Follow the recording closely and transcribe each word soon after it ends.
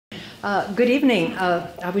Good evening.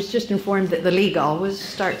 I was just informed that the League always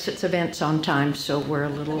starts its events on time, so we're a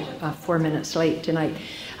little 4 minutes late tonight.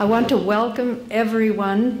 I want to welcome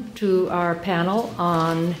everyone to our panel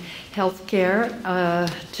on healthcare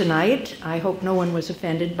tonight. I hope no one was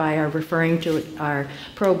offended by our referring to our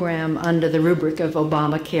program under the rubric of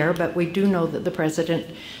Obamacare, but we do know that the President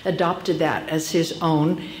adopted that as his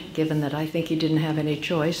own, given that I think he didn't have any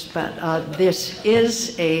choice. But this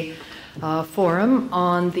is a forum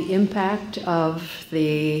on the impact of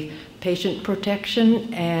the Patient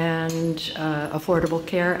Protection and Affordable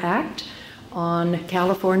Care Act on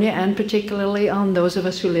California, and particularly on those of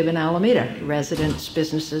us who live in Alameda, residents,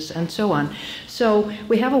 businesses, and so on. So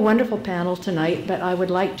we have a wonderful panel tonight, but I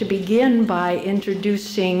would like to begin by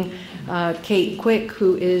introducing Kate Quick,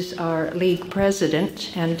 who is our League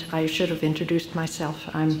president, and I should have introduced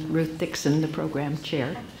myself. I'm Ruth Dixon, the program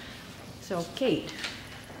chair. So Kate.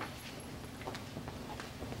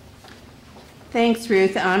 Thanks,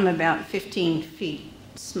 Ruth. I'm about 15 feet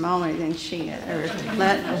smaller than she is, or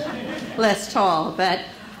less tall, but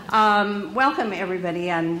welcome everybody,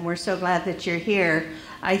 and we're so glad that you're here.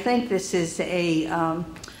 I think this is a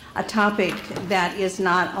topic that is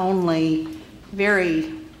not only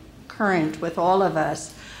very current with all of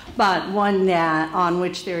us, but one that on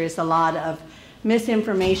which there is a lot of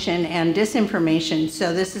misinformation and disinformation.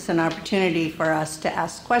 So this is an opportunity for us to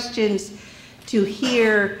ask questions, to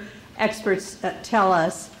hear experts tell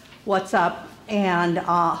us what's up, and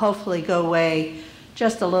hopefully go away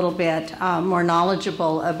just a little bit more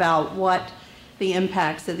knowledgeable about what the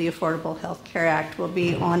impacts of the Affordable Health Care Act will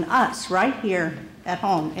be on us right here at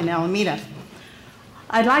home in Alameda.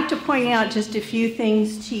 I'd like to point out just a few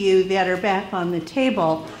things to you that are back on the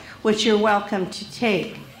table, which you're welcome to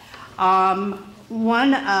take.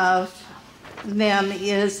 One of them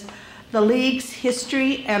is the League's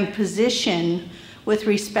history and position with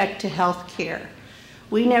respect to health care.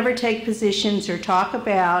 We never take positions or talk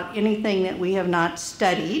about anything that we have not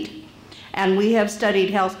studied, and we have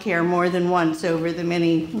studied health care more than once over the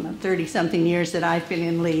many 30-something years that I've been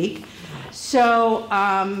in League. So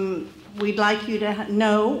we'd like you to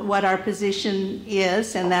know what our position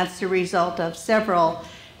is, and that's the result of several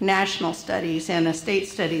national studies and a state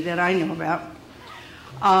study that I know about.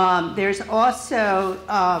 There's also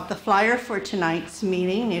the flyer for tonight's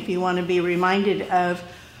meeting, if you want to be reminded of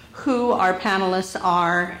who our panelists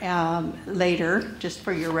are later, just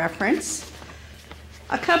for your reference.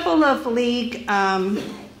 A couple of League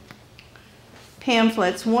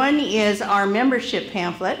pamphlets. One is our membership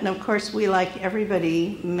pamphlet, and of course we like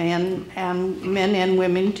everybody, men and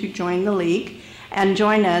women, to join the League and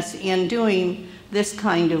join us in doing this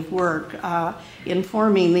kind of work,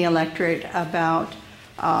 informing the electorate about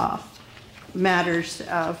matters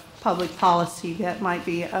of public policy that might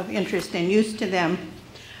be of interest and use to them.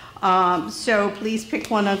 So please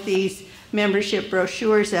pick one of these membership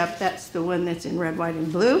brochures up. That's the one that's in red, white,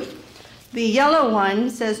 and blue. The yellow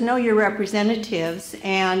one says Know Your Representatives,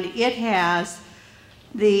 and it has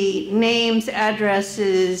the names,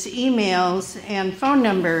 addresses, emails, and phone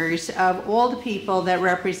numbers of all the people that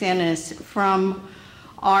represent us, from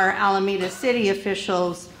our Alameda City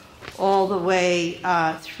officials all the way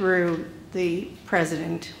through the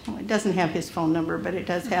president. Well, it doesn't have his phone number, but it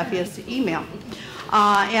does have his email.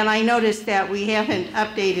 And I noticed that we haven't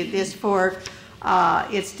updated this for,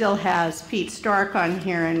 it still has Pete Stark on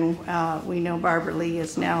here, and we know Barbara Lee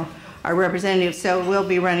is now our representative, so we'll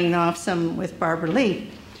be running off some with Barbara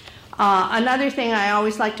Lee. Another thing I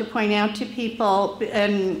always like to point out to people,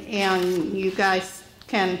 and you guys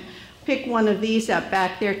can pick one of these up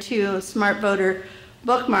back there too, Smart Voter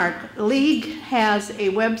bookmark. League has a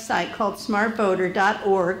website called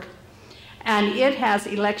smartvoter.org, and it has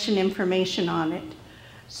election information on it.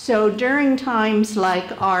 So during times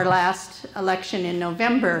like our last election in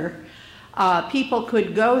November, people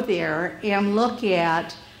could go there and look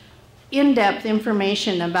at in-depth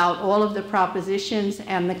information about all of the propositions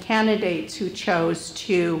and the candidates who chose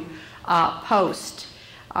to post.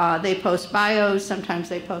 They post bios, sometimes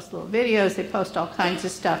they post little videos, they post all kinds of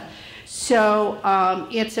stuff. So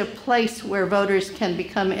it's a place where voters can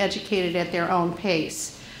become educated at their own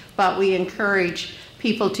pace. But we encourage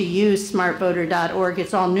people to use smartvoter.org.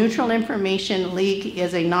 It's all neutral information. League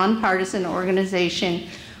is a nonpartisan organization.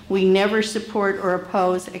 We never support or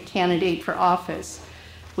oppose a candidate for office.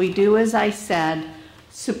 We do, as I said,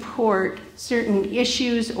 support certain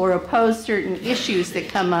issues or oppose certain issues that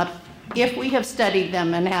come up if we have studied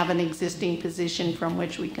them and have an existing position from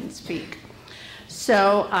which we can speak.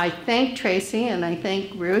 So I thank Tracy and I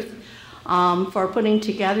thank Ruth for putting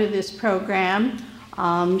together this program.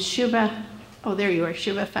 Shubha oh, there you are.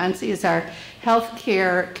 Shiva Fancy is our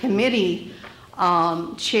healthcare committee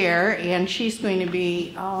chair, and she's going to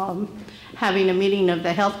be having a meeting of the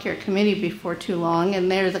healthcare committee before too long,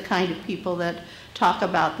 and they're the kind of people that talk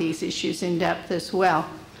about these issues in depth as well.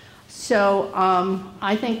 So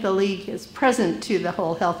I think the League is present to the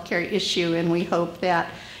whole healthcare issue, and we hope that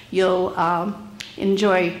you'll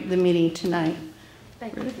enjoy the meeting tonight.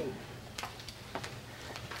 Thank you.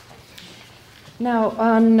 Now,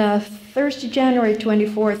 on Thursday, January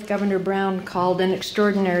 24th, Governor Brown called an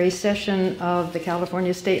extraordinary session of the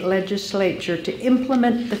California State Legislature to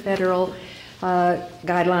implement the federal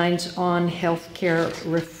guidelines on health care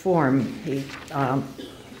reform. He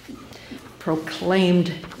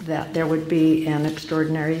proclaimed that there would be an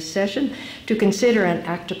extraordinary session to consider and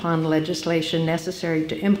act upon legislation necessary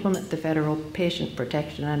to implement the Federal Patient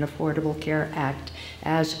Protection and Affordable Care Act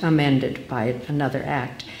as amended by another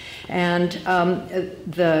act. And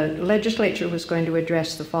the legislature was going to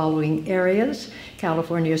address the following areas: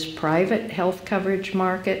 California's private health coverage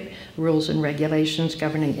market, rules and regulations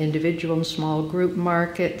governing individual and small group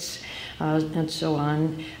markets, and so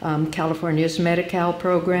on, California's Medi-Cal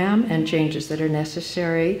program and changes that are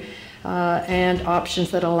necessary, and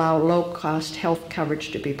options that allow low-cost health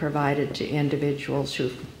coverage to be provided to individuals who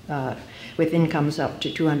with incomes up to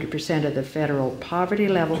 200% of the federal poverty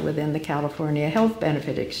level within the California Health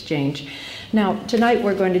Benefit Exchange. Now, tonight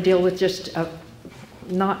we're going to deal with just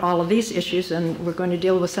not all of these issues, and we're going to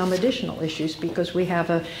deal with some additional issues because we have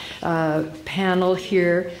a panel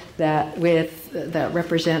here that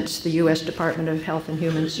represents the U.S. Department of Health and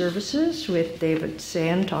Human Services with David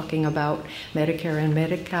Sayen talking about Medicare and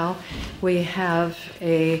Medi-Cal. We have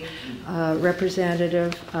a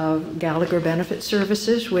representative of Gallager Benefit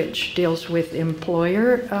Services, which deals with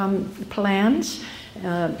employer plans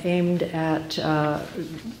aimed at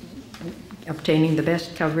obtaining the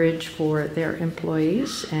best coverage for their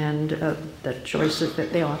employees and the choices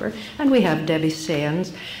that they offer. And we have Debi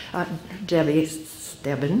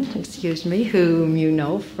Stebbins, excuse me, whom you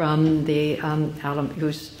know from the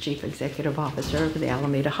who's Chief Executive Officer of the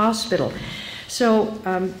Alameda Hospital. So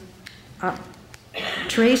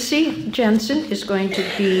Tracy Jensen is going to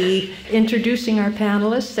be introducing our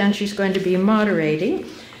panelists, and she's going to be moderating.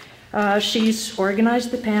 She's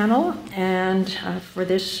organized the panel, and for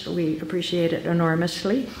this we appreciate it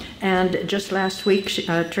enormously. And just last week,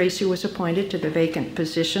 Tracy was appointed to the vacant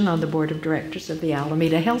position on the board of directors of the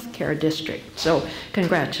Alameda Healthcare District. So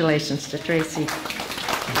congratulations to Tracy.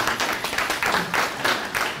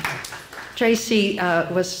 Tracy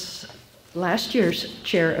was last year's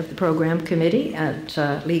chair of the program committee at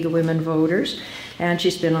League of Women Voters, and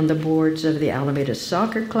she's been on the boards of the Alameda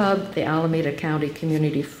Soccer Club, the Alameda County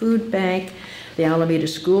Community Food Bank, the Alameda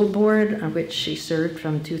School Board, on which she served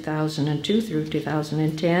from 2002 through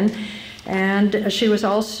 2010. And she was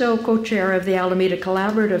also co-chair of the Alameda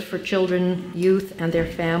Collaborative for Children, Youth, and Their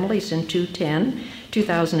Families in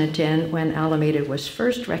 2010, when Alameda was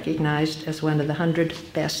first recognized as one of the 100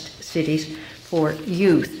 best cities for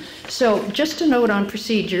youth. So just a note on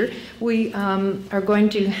procedure, we are going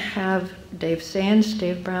to have Dave Sayen,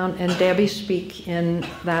 Dave Brown, and Debbie speak in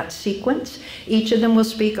that sequence. Each of them will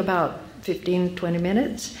speak about 15, 20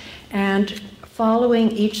 minutes, and following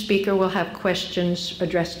each speaker we'll have questions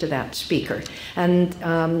addressed to that speaker. And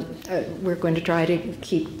we're going to try to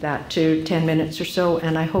keep that to 10 minutes or so,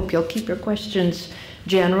 and I hope you'll keep your questions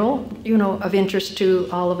general, of interest to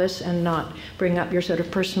all of us, and not bring up your sort of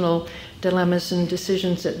personal dilemmas and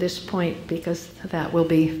decisions at this point, because that will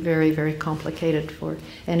be very, very complicated for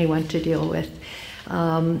anyone to deal with.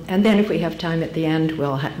 And then if we have time at the end,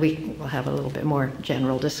 we'll have a little bit more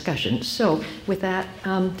general discussion. So with that,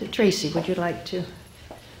 Tracy, would you like to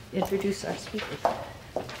introduce our speakers?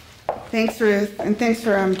 Thanks, Ruth, and thanks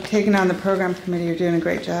for taking on the program committee. You're doing a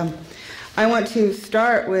great job. I want to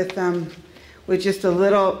start with just a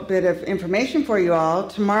little bit of information for you all.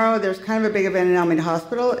 Tomorrow there's kind of a big event in Alameda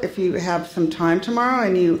Hospital. If you have some time tomorrow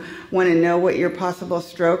and you want to know what your possible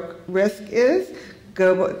stroke risk is,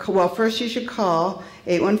 first you should call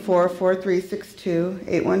 814-4362,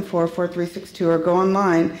 814-4362, or go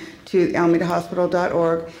online to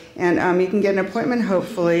alamedahospital.org, and you can get an appointment,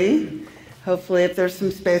 hopefully if there's some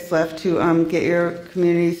space left, to get your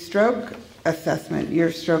community stroke assessment,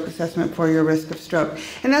 your stroke assessment for your risk of stroke.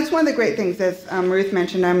 And that's one of the great things, as Ruth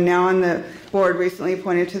mentioned, I'm now on the board, recently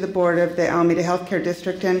appointed to the board of the Alameda Healthcare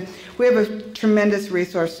District, and we have a tremendous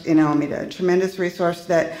resource in Alameda, a tremendous resource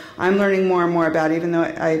that I'm learning more and more about, even though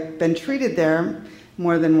I've been treated there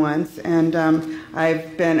more than once, and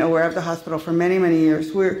I've been aware of the hospital for many, many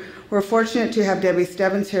years. We're fortunate to have Debi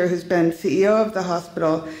Stebbins here, who's been CEO of the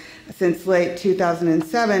hospital since late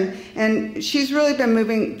 2007, and she's really been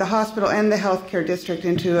moving the hospital and the healthcare district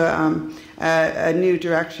into a new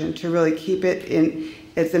direction to really keep it in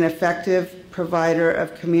as an effective provider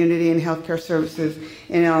of community and healthcare services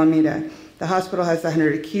in Alameda. The hospital has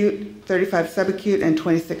 100 acute, 35 subacute, and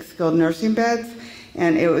 26 skilled nursing beds,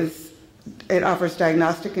 and it offers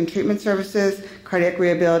diagnostic and treatment services, cardiac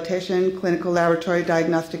rehabilitation, clinical laboratory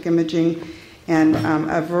diagnostic imaging, and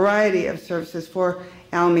a variety of services for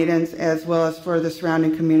Alamedans as well as for the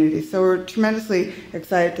surrounding community. So we're tremendously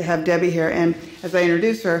excited to have Debbie here, and as I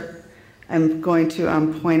introduce her, I'm going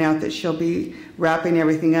to point out that she'll be wrapping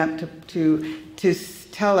everything up to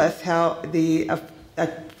tell us how the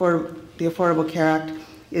Affordable Care Act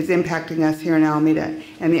is impacting us here in Alameda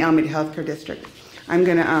and the Alameda Healthcare District. I'm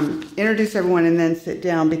going to introduce everyone and then sit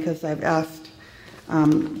down because I've asked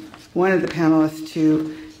one of the panelists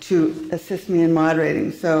to assist me in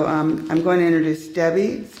moderating. So I'm going to introduce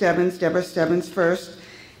Debi Stebbins first,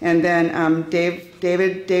 and then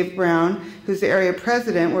Dave Brown, who's the area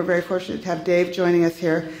president. We're very fortunate to have Dave joining us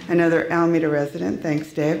here, another Alameda resident.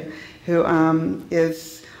 Thanks, Dave, who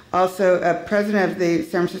is also a president of the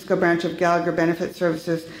San Francisco branch of Gallager Benefit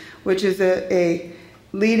Services, which is a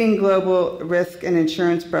leading global risk and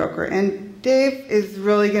insurance broker. And Dave is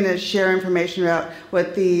really going to share information about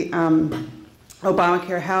what the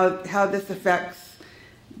Obamacare, how this affects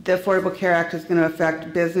the Affordable Care Act is going to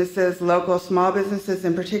affect businesses, local small businesses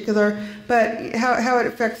in particular, but how it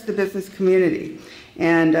affects the business community.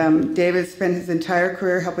 And David spent his entire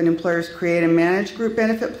career helping employers create and manage group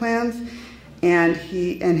benefit plans, and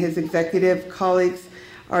he and his executive colleagues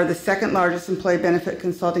are the second largest employee benefit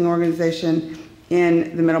consulting organization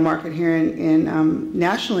in the middle market here in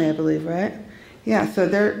nationally, I believe, right? Yeah, so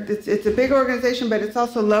it's a big organization, but it's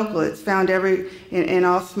also local. It's found in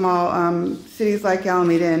all small cities like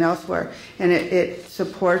Alameda and elsewhere, and it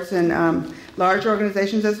supports large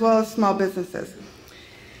organizations as well as small businesses.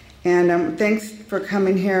 And thanks for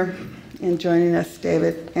coming here and joining us,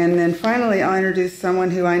 David. And then finally, I'll introduce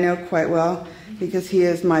someone who I know quite well because he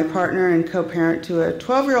is my partner and co-parent to a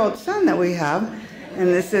 12-year-old son that we have, and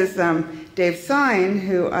this is Dave Sayen,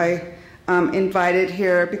 who I invited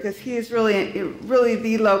here because he is really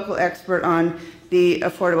the local expert on the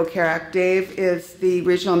Affordable Care Act. Dave is the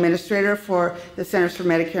regional administrator for the Centers for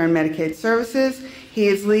Medicare and Medicaid Services. He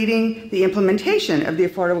is leading the implementation of the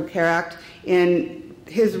Affordable Care Act in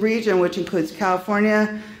his region, which includes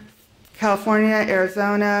California,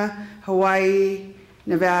 Arizona, Hawaii,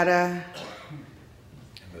 Nevada.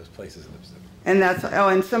 And those places in the Pacific. And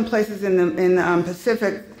and some places in the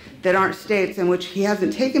Pacific that aren't states, and which he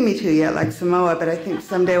hasn't taken me to yet, like Samoa, but I think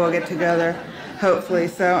someday we'll get together, hopefully.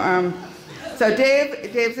 So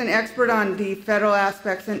Dave's an expert on the federal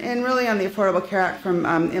aspects and really on the Affordable Care Act from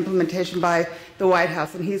implementation by the White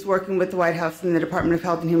House, and he's working with the White House and the Department of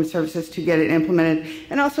Health and Human Services to get it implemented,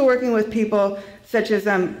 and also working with people such as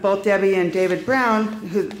both Debbie and David Brown,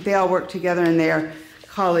 who they all work together and they are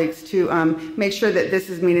colleagues to make sure that this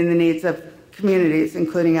is meeting the needs of communities,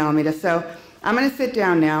 including Alameda. So I'm going to sit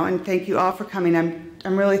down now, and thank you all for coming.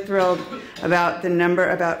 I'm really thrilled about the number,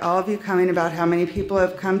 about all of you coming, about how many people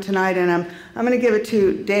have come tonight, and I'm going to give it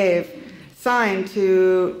to Dave Sayen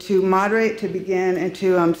to moderate, to begin, and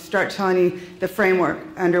to start telling you the framework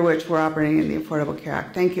under which we're operating in the Affordable Care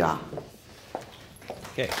Act. Thank you all.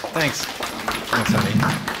 Okay, thanks. Thanks, honey.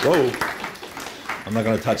 Whoa. I'm not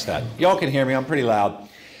going to touch that. Y'all can hear me. I'm pretty loud.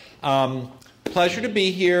 Pleasure to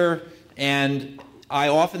be here, and I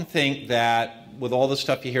often think that with all the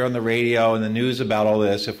stuff you hear on the radio and the news about all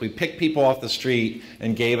this, if we picked people off the street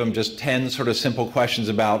and gave them just 10 sort of simple questions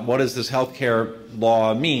about what does this healthcare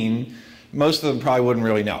law mean, most of them probably wouldn't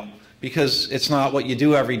really know, because it's not what you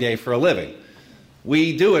do every day for a living.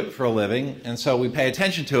 We do it for a living, and so we pay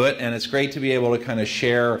attention to it, and it's great to be able to kind of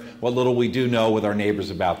share what little we do know with our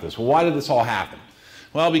neighbors about this. Well, why did this all happen?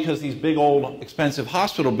 Well, because these big old expensive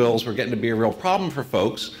hospital bills were getting to be a real problem for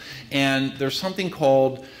folks, and there's something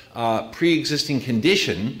called pre-existing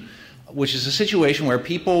condition, which is a situation where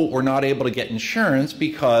people were not able to get insurance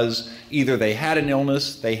because either they had an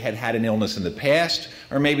illness, they had had an illness in the past,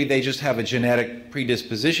 or maybe they just have a genetic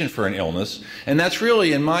predisposition for an illness. And that's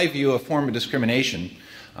really, in my view, a form of discrimination.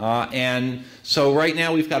 And so right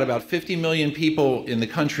now we've got about 50 million people in the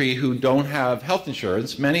country who don't have health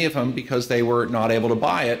insurance, many of them because they were not able to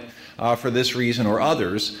buy it for this reason or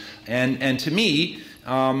others. And to me,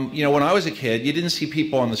 you know, when I was a kid, you didn't see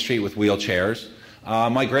people on the street with wheelchairs.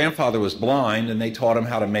 My grandfather was blind, and they taught him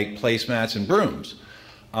how to make placemats and brooms.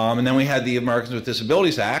 And then we had the Americans with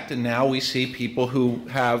Disabilities Act, and now we see people who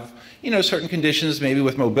have, certain conditions, maybe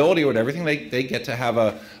with mobility or whatever, they get to have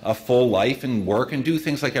a full life and work and do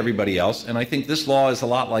things like everybody else. And I think this law is a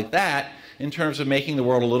lot like that in terms of making the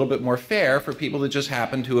world a little bit more fair for people that just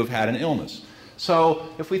happen to have had an illness. So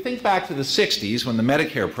if we think back to the 60s when the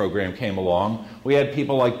Medicare program came along, we had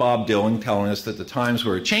people like Bob Dylan telling us that the times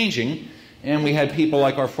were changing, and we had people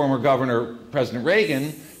like our former governor, President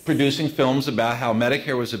Reagan, producing films about how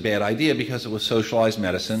Medicare was a bad idea because it was socialized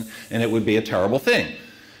medicine and it would be a terrible thing.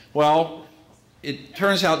 Well, it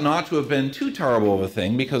turns out not to have been too terrible of a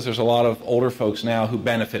thing because there's a lot of older folks now who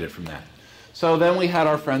benefited from that. So then we had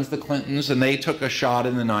our friends, the Clintons, and they took a shot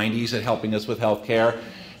in the 90s at helping us with health care.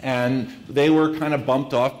 And they were kind of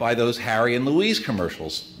bumped off by those Harry and Louise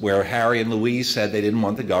commercials, where Harry and Louise said they didn't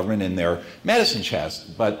want the government in their medicine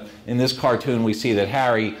chest. But in this cartoon, we see that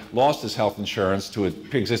Harry lost his health insurance to a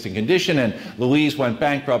pre-existing condition, and Louise went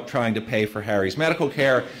bankrupt trying to pay for Harry's medical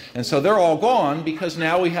care. And so they're all gone because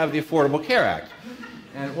now we have the Affordable Care Act.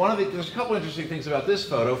 And there's a couple interesting things about this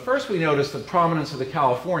photo. First, we notice the prominence of the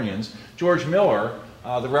Californians. George Miller,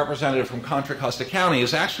 the representative from Contra Costa County,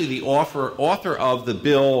 is actually the author of the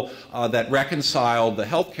bill that reconciled the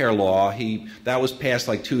health care law. That was passed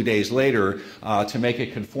like 2 days later to make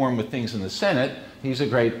it conform with things in the Senate. He's a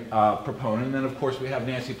great proponent. And then, of course, we have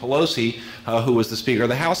Nancy Pelosi, who was the Speaker of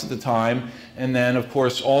the House at the time. And then, of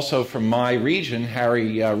course, also from my region,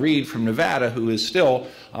 Harry Reid from Nevada, who is still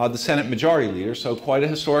the Senate Majority Leader. So quite a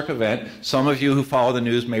historic event. Some of you who follow the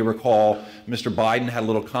news may recall Mr. Biden had a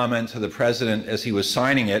little comment to the President as he was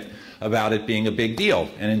signing it about it being a big deal.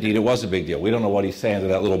 And indeed, it was a big deal. We don't know what he's saying to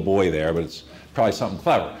that little boy there, but it's probably something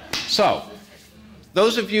clever. So,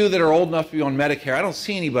 those of you that are old enough to be on Medicare, I don't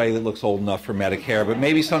see anybody that looks old enough for Medicare, but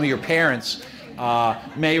maybe some of your parents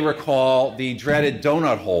may recall the dreaded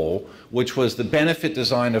donut hole, which was the benefit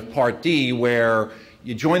design of Part D, where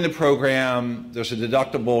you join the program, there's a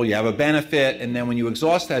deductible, you have a benefit, and then when you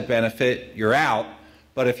exhaust that benefit, you're out.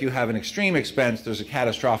 But if you have an extreme expense, there's a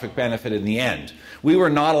catastrophic benefit in the end. We were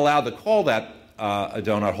not allowed to call that a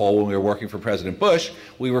donut hole when we were working for President Bush.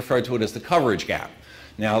 We referred to it as the coverage gap.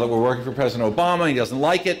 Now that we're working for President Obama, he doesn't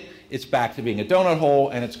like it, it's back to being a donut hole,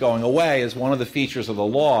 and it's going away as one of the features of the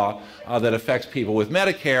law that affects people with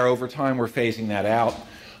Medicare. Over time, we're phasing that out.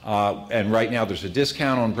 And right now, there's a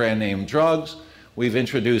discount on brand name drugs. We've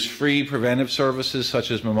introduced free preventive services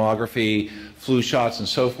such as mammography, flu shots, and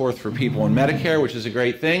so forth for people in Medicare, which is a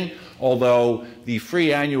great thing, although the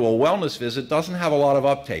free annual wellness visit doesn't have a lot of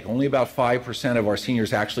uptake. Only about 5% of our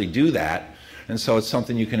seniors actually do that. And so it's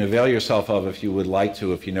something you can avail yourself of if you would like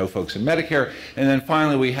to, if you know folks in Medicare. And then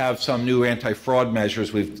finally, we have some new anti-fraud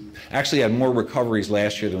measures. We've actually had more recoveries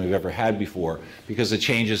last year than we've ever had before because of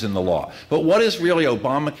changes in the law. But what is really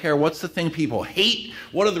Obamacare? What's the thing people hate?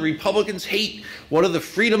 What do the Republicans hate? What do the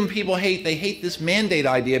freedom people hate? They hate this mandate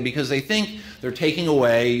idea because they think they're taking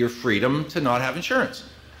away your freedom to not have insurance.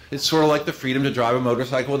 It's sort of like the freedom to drive a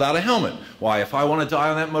motorcycle without a helmet. Why, if I want to die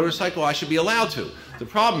on that motorcycle, I should be allowed to. The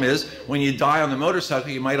problem is, when you die on the motorcycle,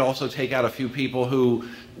 you might also take out a few people who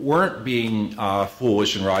weren't being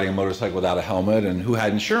foolish and riding a motorcycle without a helmet and who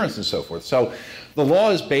had insurance and so forth. So the law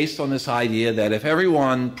is based on this idea that if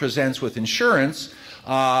everyone presents with insurance,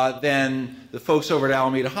 then the folks over at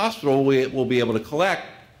Alameda Hospital will be able to collect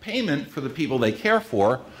payment for the people they care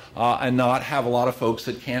for and not have a lot of folks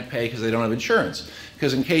that can't pay because they don't have insurance.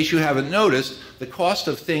 Because in case you haven't noticed, the cost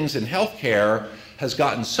of things in health care has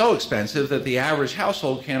gotten so expensive that the average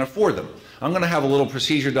household can't afford them. I'm going to have a little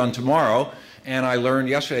procedure done tomorrow, and I learned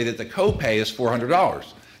yesterday that the copay is $400.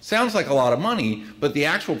 Sounds like a lot of money, but the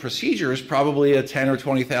actual procedure is probably a $10,000 or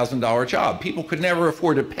 $20,000 job. People could never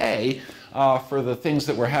afford to pay for the things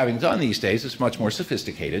that we're having done these days. It's much more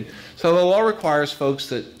sophisticated. So the law requires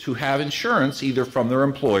folks to have insurance either from their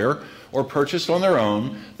employer or purchased on their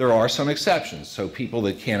own. There are some exceptions. So people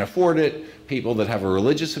that can't afford it, people that have a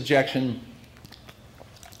religious objection,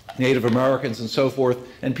 Native Americans and so forth,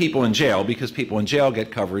 and people in jail, because people in jail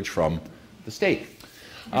get coverage from the state.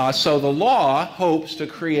 So the law hopes to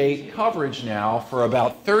create coverage now for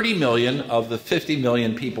about 30 million of the 50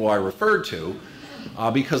 million people I referred to,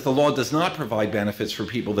 because the law does not provide benefits for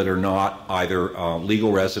people that are not either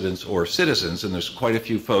legal residents or citizens, and there's quite a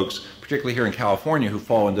few folks, particularly here in California, who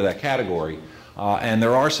fall into that category. And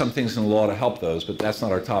there are some things in the law to help those, but that's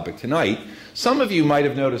not our topic tonight. Some of you might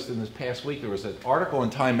have noticed in this past week there was an article in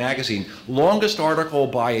Time Magazine, longest article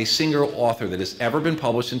by a single author that has ever been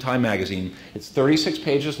published in Time Magazine. It's 36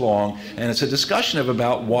 pages long, and it's a discussion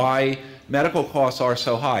about why medical costs are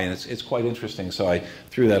so high, and it's quite interesting. So I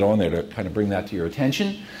threw that on there to kind of bring that to your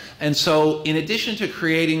attention. And so in addition to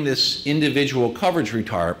creating this individual coverage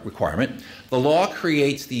requirement, the law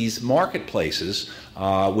creates these marketplaces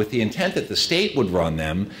with the intent that the state would run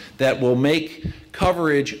them that will make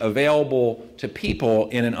coverage available to people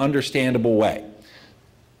in an understandable way.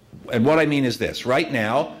 And what I mean is this. Right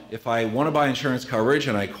now, if I want to buy insurance coverage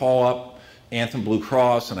and I call up Anthem Blue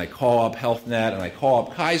Cross and I call up Health Net and I call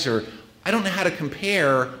up Kaiser, I don't know how to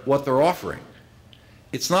compare what they're offering.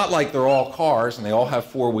 It's not like they're all cars and they all have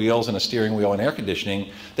 4 wheels and a steering wheel and air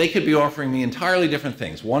conditioning. They could be offering me entirely different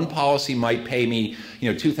things. One policy might pay me,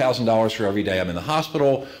 $2,000 for every day I'm in the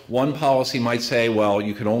hospital. One policy might say, well,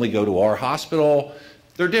 you can only go to our hospital.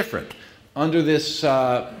 They're different. Under this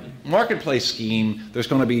marketplace scheme, there's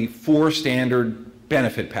going to be 4 standard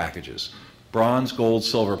benefit packages: bronze, gold,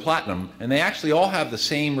 silver, platinum, and they actually all have the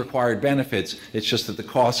same required benefits. It's just that the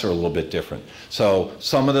costs are a little bit different. So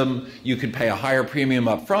some of them you could pay a higher premium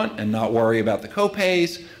up front and not worry about the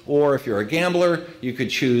co-pays, or if you're a gambler, you could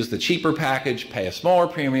choose the cheaper package, pay a smaller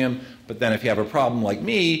premium, but then if you have a problem like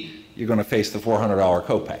me, you're going to face the $400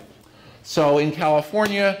 copay. So in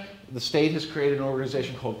California, the state has created an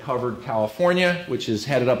organization called Covered California, which is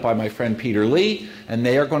headed up by my friend Peter Lee, and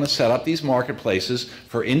they are going to set up these marketplaces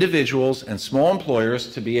for individuals and small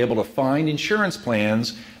employers to be able to find insurance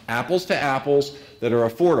plans, apples to apples, that are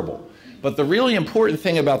affordable. But the really important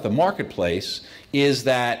thing about the marketplace is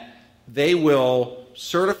that they will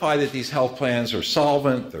certify that these health plans are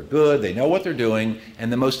solvent, they're good, they know what they're doing, and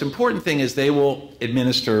the most important thing is they will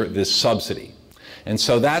administer this subsidy. And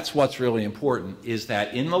so that's what's really important, is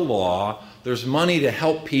that in the law, there's money to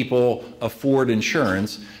help people afford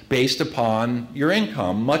insurance based upon your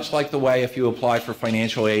income, much like the way if you apply for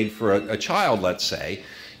financial aid for a child, let's say,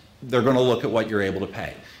 they're going to look at what you're able to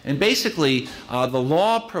pay. And basically, the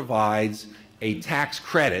law provides a tax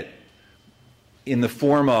credit in the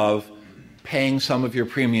form of paying some of your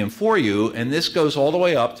premium for you, and this goes all the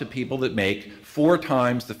way up to people that make 4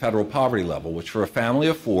 times the federal poverty level, which for a family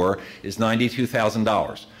of 4 is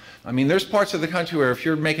 $92,000. I mean, there's parts of the country where if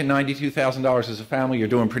you're making $92,000 as a family, you're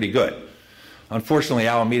doing pretty good. Unfortunately,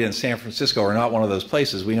 Alameda and San Francisco are not one of those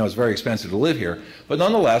places. We know it's very expensive to live here. But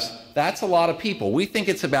nonetheless, that's a lot of people. We think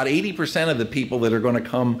it's about 80% of the people that are going to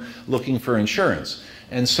come looking for insurance.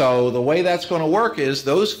 And so the way that's going to work is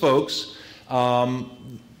those folks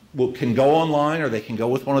can go online, or they can go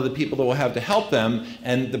with one of the people that will have to help them,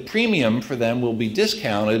 and the premium for them will be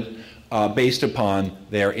discounted based upon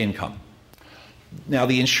their income. Now,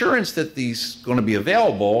 the insurance that is going to be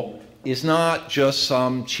available is not just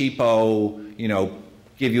some cheapo,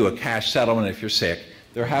 give you a cash settlement if you're sick.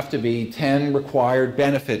 There have to be 10 required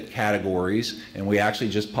benefit categories, and we actually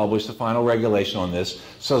just published the final regulation on this.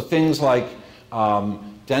 So things like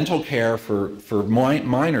dental care for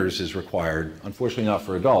minors is required, unfortunately not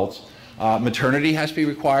for adults. Maternity has to be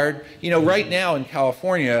required. Right now in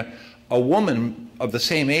California, a woman of the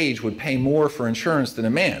same age would pay more for insurance than a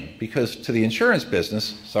man, because to the insurance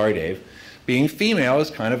business, sorry Dave, being female is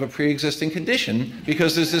kind of a pre-existing condition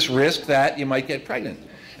because there's this risk that you might get pregnant.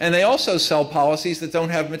 And they also sell policies that don't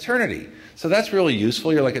have maternity. So that's really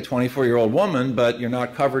useful. You're like a 24-year-old woman, but you're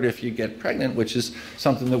not covered if you get pregnant, which is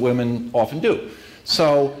something that women often do.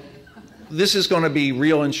 So this is going to be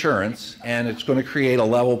real insurance, and it's going to create a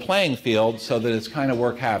level playing field so that it's kind of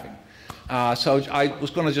worth having. So I was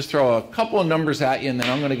going to just throw a couple of numbers at you, and then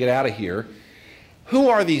I'm going to get out of here. Who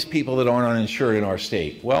are these people that aren't uninsured in our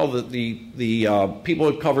state? Well, the people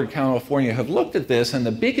at Covered California have looked at this, and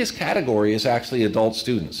the biggest category is actually adult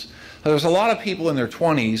students. So there's a lot of people in their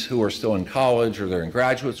 20s who are still in college, or they're in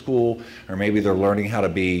graduate school, or maybe they're learning how to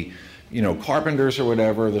be carpenters or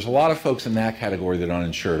whatever. There's a lot of folks in that category that are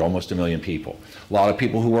uninsured, almost 1 million people. A lot of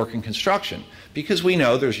people who work in construction, because we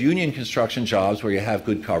know there's union construction jobs where you have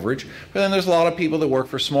good coverage, but then there's a lot of people that work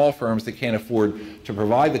for small firms that can't afford to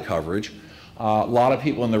provide the coverage. A lot of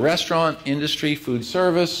people in the restaurant industry, food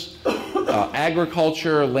service,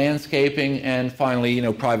 agriculture, landscaping, and finally,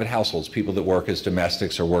 private households, people that work as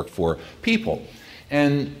domestics or work for people.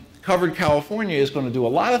 And Covered California is going to do a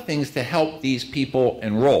lot of things to help these people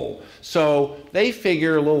enroll. So they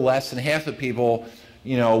figure a little less than half the people,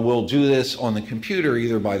 will do this on the computer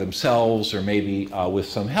either by themselves or maybe with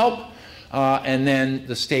some help. And then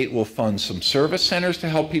the state will fund some service centers to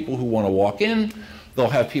help people who want to walk in. They'll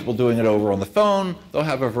have people doing it over on the phone. They'll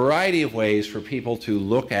have a variety of ways for people to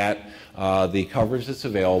look at the coverage that's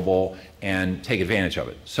available and take advantage of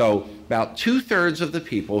it. So about 2/3 of the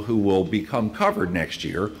people who will become covered next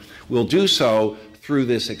year will do so through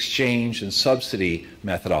this exchange and subsidy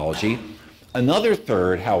methodology. Another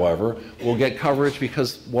third, however, will get coverage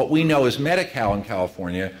because what we know is Medi-Cal in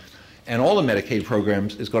California and all the Medicaid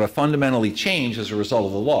programs is going to fundamentally change as a result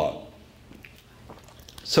of the law.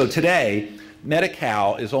 So today,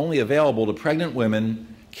 Medi-Cal is only available to pregnant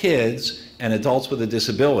women, kids, and adults with a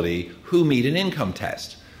disability who meet an income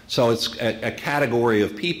test. So it's a category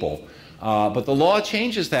of people. But the law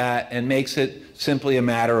changes that and makes it simply a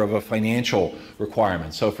matter of a financial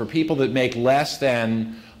requirement. So for people that make less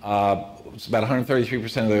than, it's about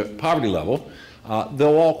 133% of the poverty level,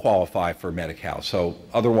 they'll all qualify for Medi-Cal. So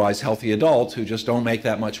otherwise healthy adults who just don't make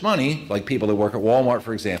that much money, like people that work at Walmart,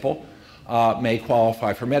 for example, may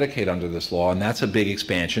qualify for Medicaid under this law, and that's a big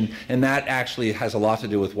expansion. And that actually has a lot to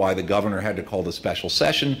do with why the governor had to call the special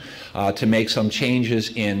session to make some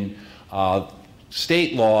changes in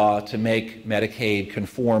state law to make Medicaid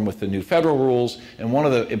conform with the new federal rules. And one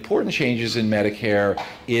of the important changes in Medicare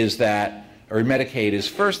is that, or Medicaid, is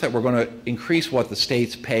first that we're going to increase what the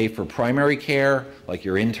states pay for primary care, like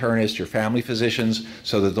your internist, your family physicians,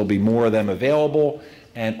 so that there'll be more of them available,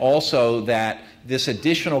 and also that this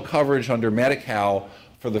additional coverage under Medi-Cal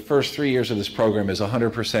for the first 3 years of this program is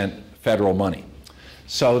 100% federal money.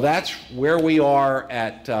 So that's where we are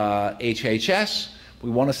at HHS. We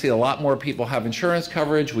want to see a lot more people have insurance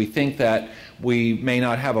coverage. We think that we may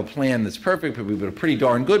not have a plan that's perfect, but we've got a pretty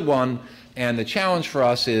darn good one. And the challenge for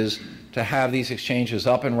us is to have these exchanges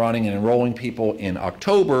up and running and enrolling people in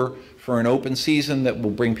October for an open season that will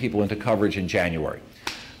bring people into coverage in January.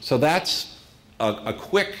 So that's a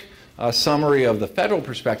quick summary of the federal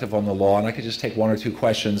perspective on the law, and I could just take one or two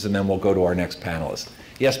questions and then we'll go to our next panelist.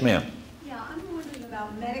 Yes, ma'am. Yeah, I'm wondering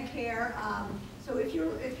about Medicare. So if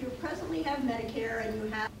you presently have Medicare and you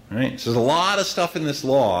have... All right, so there's a lot of stuff in this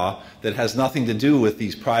law that has nothing to do with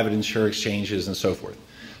these private insurance exchanges and so forth.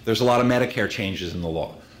 There's a lot of Medicare changes in the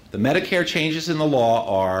law. The Medicare changes in the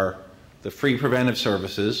law are the free preventive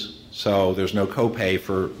services, so there's no copay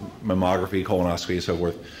for mammography, colonoscopy, and so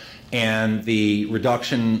forth, and the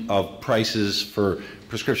reduction of prices for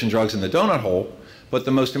prescription drugs in the donut hole. But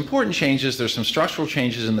the most important change is there's some structural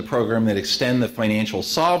changes in the program that extend the financial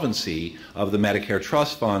solvency of the Medicare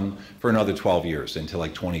Trust Fund for another 12 years into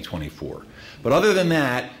like 2024. But other than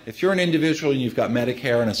that, if you're an individual and you've got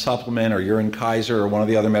Medicare and a supplement, or you're in Kaiser or one of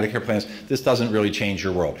the other Medicare plans, this doesn't really change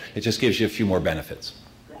your world. It just gives you a few more benefits.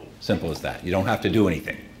 Simple as that. You don't have to do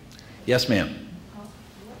anything. Yes, ma'am.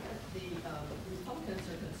 The Republicans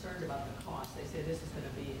are concerned about the cost. They say this is going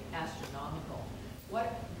to be astronomical.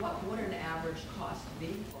 What would an average cost be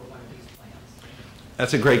for one of these plans?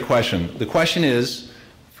 That's a great question. The question is,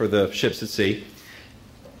 for the ships at sea,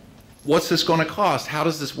 what's this going to cost? How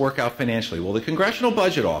does this work out financially? Well, the Congressional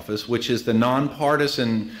Budget Office, which is the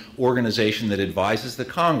nonpartisan organization that advises the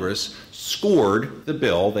Congress, scored the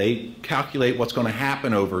bill. They calculate what's going to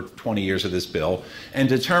happen over 20 years of this bill and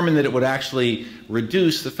determined that it would actually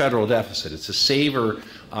reduce the federal deficit. It's a saver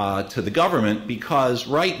to the government because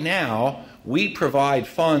right now we provide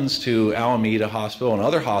funds to Alameda Hospital and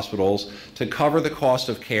other hospitals to cover the cost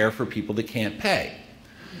of care for people that can't pay.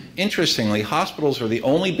 Interestingly, hospitals are the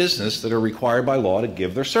only business that are required by law to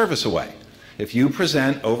give their service away. If you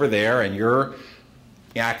present over there and you're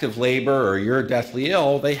active labor or you're deathly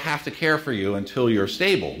ill, they have to care for you until you're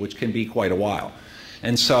stable, which can be quite a while.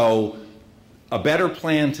 And so a better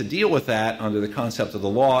plan to deal with that under the concept of the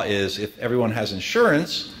law is if everyone has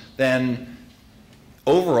insurance, then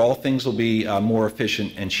overall things will be more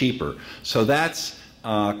efficient and cheaper. So that's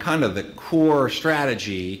kind of the core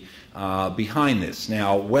strategy behind this.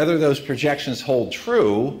 Now, whether those projections hold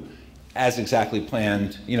true as exactly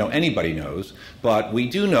planned, anybody knows, but we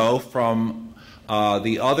do know from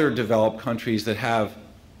the other developed countries that have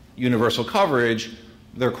universal coverage,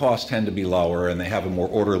 their costs tend to be lower and they have a more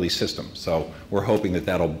orderly system. So we're hoping that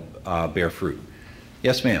that'll bear fruit.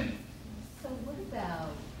 Yes, ma'am. So what about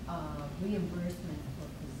reimbursement for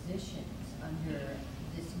physicians under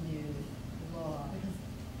this new law? Because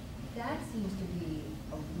that seems to be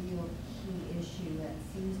a real key issue that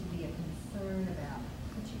seems to be a concern about,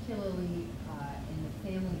 particularly in the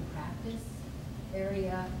family practice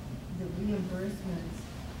area, the reimbursements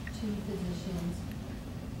to physicians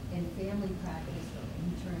in family practice or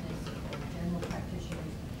internists or general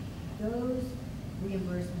practitioners. Those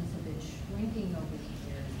reimbursements have been shrinking over the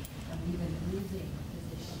years, and we've been losing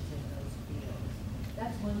physicians in those fields.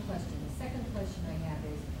 That's one question. The second question I have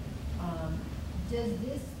is, does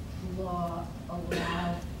this law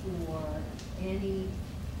allow for any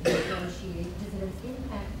negotiation? Does it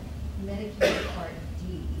impact Medicare Part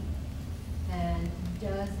D? And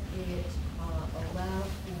does it allow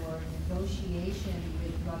for negotiation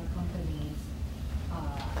with drug companies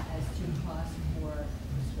as to cost for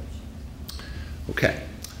prescriptions? Okay.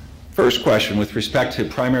 First question, with respect to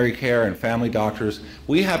primary care and family doctors,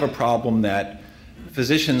 we have a problem that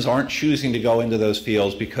physicians aren't choosing to go into those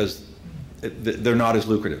fields because they're not as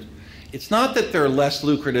lucrative. It's not that they're less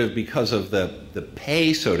lucrative because of the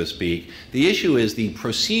pay, so to speak. The issue is the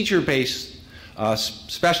procedure-based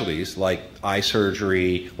specialties like eye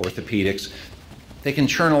surgery, orthopedics. They can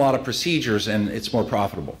churn a lot of procedures and it's more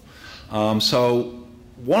profitable. So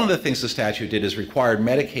one of the things the statute did is required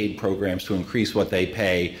Medicaid programs to increase what they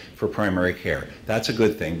pay for primary care. That's a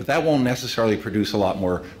good thing, but that won't necessarily produce a lot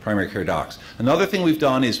more primary care docs. Another thing we've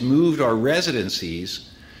done is moved our residencies.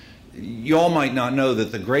 You all might not know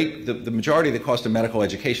that the majority of the cost of medical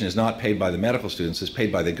education is not paid by the medical students, it's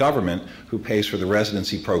paid by the government, who pays for the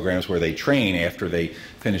residency programs where they train after they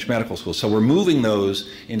finish medical school. So we're moving those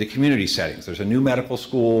into community settings. There's a new medical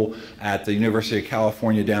school at the University of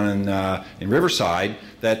California down in Riverside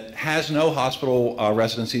that has no hospital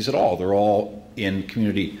residencies at all. They're all in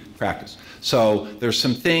community practice. So there's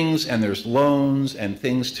some things, and there's loans and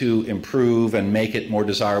things to improve and make it more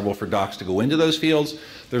desirable for docs to go into those fields.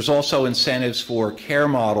 There's also incentives for care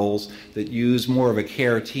models that use more of a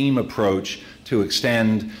care team approach to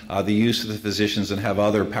extend the use of the physicians and have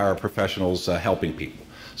other paraprofessionals helping people.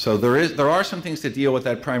 So there are some things to deal with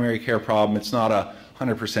that primary care problem. It's not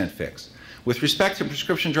 100% fix. With respect to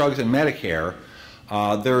prescription drugs and Medicare,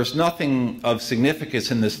 there is nothing of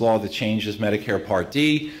significance in this law that changes Medicare Part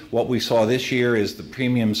D. What we saw this year is the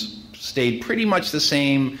premiums stayed pretty much the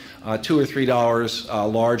same, $2 or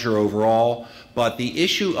 $3 larger overall. But the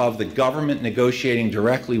issue of the government negotiating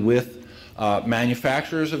directly with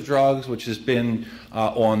manufacturers of drugs, which has been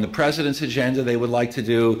on the president's agenda they would like to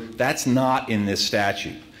do, that's not in this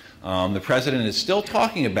statute. The president is still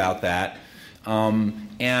talking about that.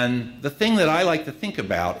 And the thing that I like to think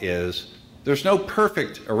about is there's no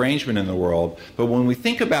perfect arrangement in the world, but when we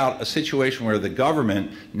think about a situation where the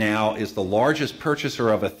government now is the largest purchaser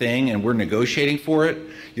of a thing and we're negotiating for it,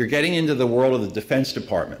 you're getting into the world of the Defense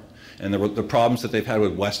Department and the problems that they've had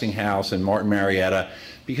with Westinghouse and Martin Marietta,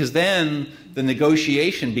 because then the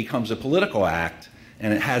negotiation becomes a political act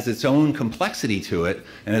and it has its own complexity to it,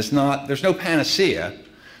 and there's no panacea,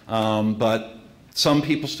 but some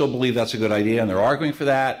people still believe that's a good idea and they're arguing for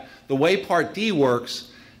that. The way Part D works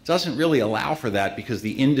doesn't really allow for that because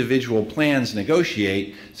the individual plans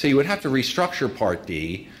negotiate, so you would have to restructure Part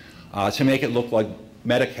D to make it look like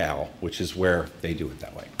Medi-Cal, which is where they do it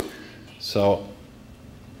that way. So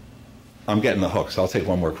I'm getting the hook, so I'll take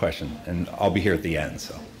one more question, and I'll be here at the end.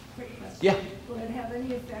 So, Quick question. yeah. Will it have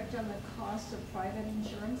any effect on the cost of private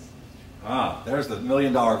insurance? There's the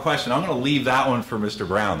million-dollar question. I'm going to leave that one for Mr.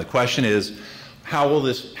 Brown. The question is,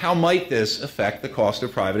 how might this affect the cost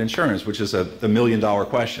of private insurance, which is the million-dollar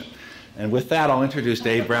question. And with that, I'll introduce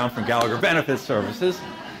Dave Brown from Gallager Benefit Services.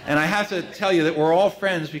 And I have to tell you that we're all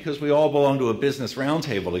friends because we all belong to a business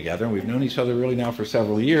roundtable together, and we've known each other really now for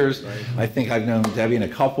several years. Right. I think I've known Debbie in a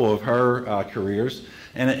couple of her careers,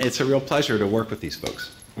 and it's a real pleasure to work with these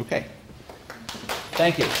folks. Okay.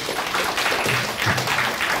 Thank you.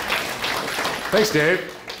 Thanks,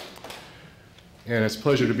 Dave. And it's a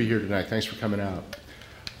pleasure to be here tonight. Thanks for coming out.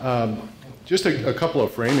 Just a couple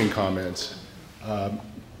of framing comments.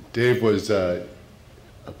 Dave was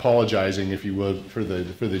apologizing, if you would, for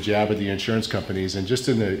the jab at the insurance companies. And just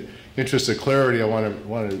in the interest of clarity, I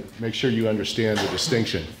want to make sure you understand the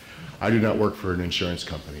distinction. I do not work for an insurance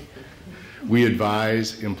company. We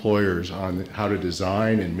advise employers on how to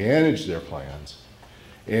design and manage their plans.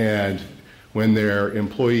 And when their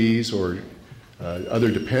employees or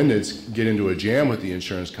other dependents get into a jam with the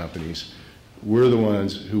insurance companies, we're the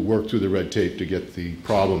ones who work through the red tape to get the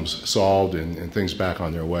problems solved and things back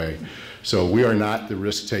on their way. So we are not the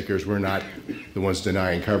risk takers, we're not the ones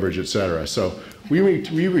denying coverage, et cetera. So we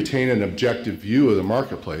retain an objective view of the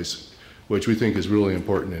marketplace, which we think is really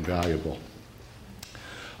important and valuable.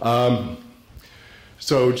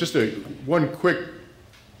 So just one quick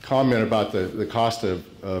comment about the cost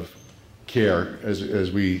of care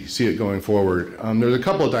as we see it going forward. There's a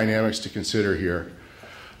couple of dynamics to consider here.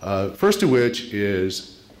 First of which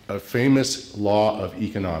is a famous law of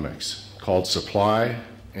economics called supply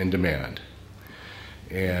and demand.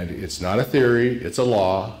 And it's not a theory, it's a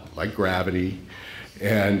law, like gravity.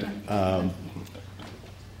 And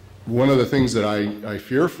one of the things that I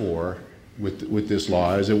fear for with this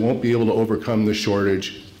law is it won't be able to overcome the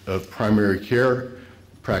shortage of primary care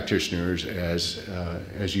practitioners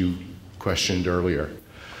as you questioned earlier.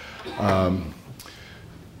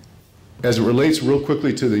 As it relates real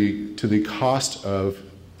quickly to the cost of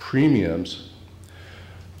premiums,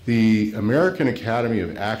 the American Academy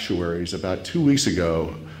of Actuaries about 2 weeks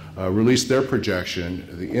ago released their projection,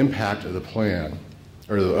 the impact of the plan,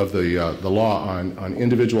 or of the law on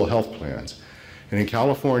individual health plans. And in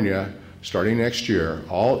California, starting next year,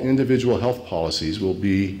 all individual health policies will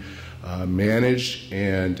be managed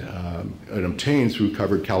and obtained through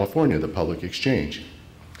Covered California, the public exchange.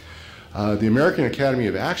 The American Academy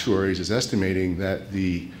of Actuaries is estimating that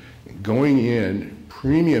the going-in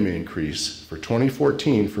premium increase for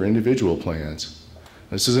 2014 for individual plans,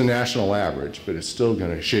 this is a national average, but it's still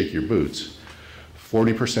going to shake your boots,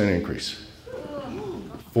 40% increase.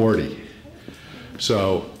 40.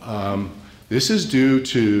 So this is due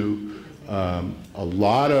to a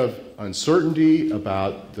lot of uncertainty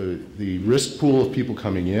about the risk pool of people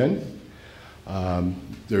coming in.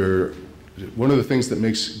 One of the things that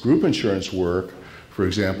makes group insurance work, for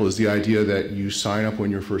example, is the idea that you sign up when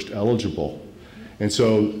you're first eligible. And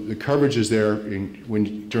so the coverage is there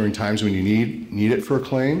during times when you need it for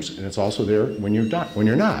claims, and it's also there when you're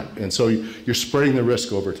not. And so you're spreading the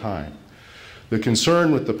risk over time. The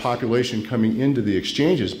concern with the population coming into the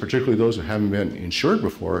exchanges, particularly those who haven't been insured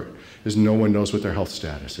before, is no one knows what their health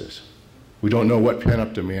status is. We don't know what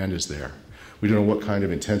pent-up demand is there. We don't know what kind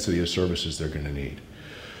of intensity of services they're going to need.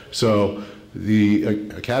 So the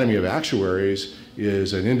Academy of Actuaries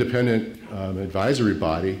is an independent advisory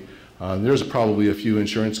body. There's probably a few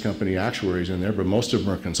insurance company actuaries in there, but most of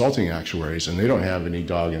them are consulting actuaries, and they don't have any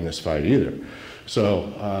dog in this fight either.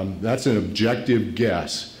 So that's an objective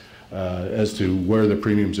guess as to where the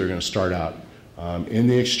premiums are going to start out in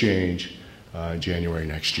the exchange January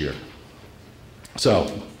next year.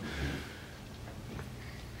 So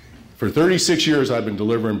for 36 years, I've been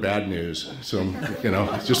delivering bad news. So,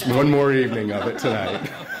 just one more evening of it tonight.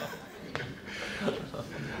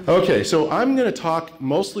 Okay, so I'm going to talk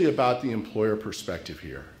mostly about the employer perspective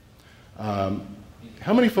here.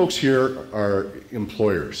 How many folks here are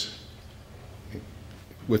employers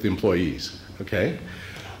with employees? Okay.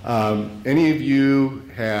 Any of you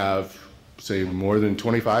have, say, more than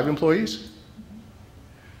 25 employees?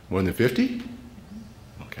 More than 50?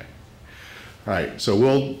 Okay. All right, so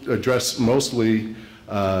we'll address mostly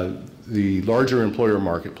the larger employer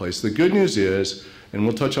marketplace. The good news is, and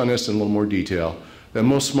we'll touch on this in a little more detail, that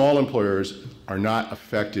most small employers are not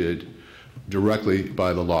affected directly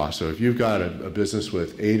by the law. So if you've got a business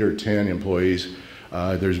with 8 or 10 employees,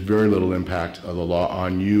 there's very little impact of the law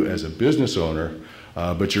on you as a business owner,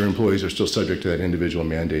 but your employees are still subject to that individual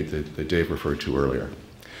mandate that Dave referred to earlier.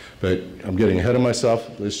 But I'm getting ahead of myself.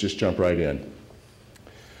 Let's just jump right in.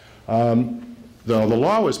 The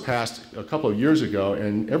law was passed a couple of years ago,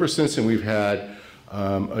 and ever since then we've had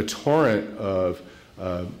a torrent of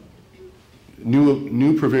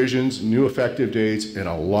new provisions, new effective dates, and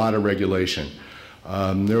a lot of regulation.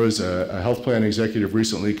 There was a health plan executive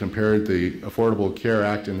recently compared the Affordable Care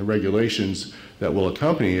Act and the regulations that will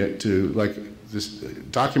accompany it to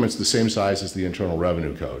documents the same size as the Internal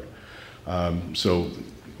Revenue Code. So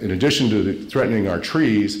in addition to threatening our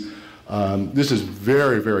trees, this is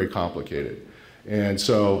very, very complicated. And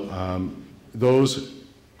so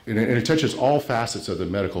and it touches all facets of the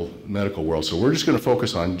medical world. So we're just going to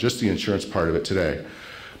focus on just the insurance part of it today.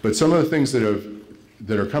 But some of the things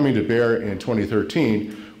that are coming to bear in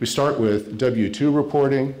 2013, we start with W-2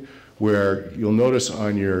 reporting, where you'll notice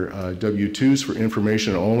on your W-2s for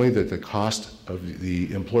information only that the cost of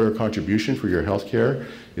the employer contribution for your health care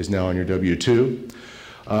is now on your W-2.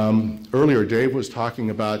 Earlier, Dave was talking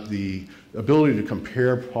about the ability to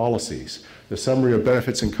compare policies. The summary of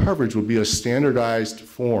benefits and coverage will be a standardized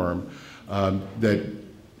form that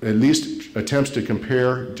at least attempts to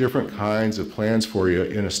compare different kinds of plans for you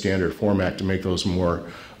in a standard format to make those more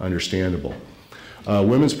understandable.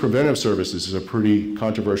 Women's preventive services is a pretty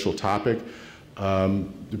controversial topic,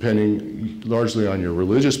 depending largely on your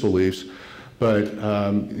religious beliefs, but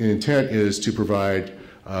the intent is to provide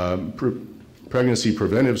pregnancy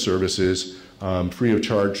preventive services free of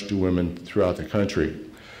charge to women throughout the country.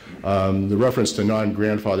 The reference to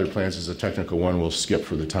non-grandfathered plans is a technical one we'll skip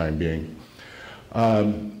for the time being.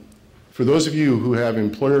 For those of you who have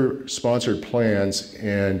employer-sponsored plans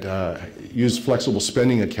and use flexible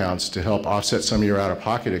spending accounts to help offset some of your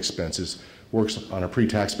out-of-pocket expenses, works on a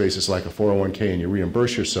pre-tax basis like a 401k and you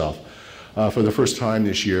reimburse yourself. For the first time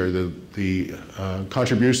this year, the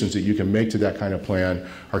contributions that you can make to that kind of plan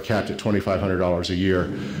are capped at $2,500 a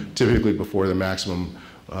year, typically before the maximum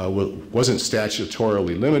wasn't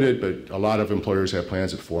statutorily limited, but a lot of employers have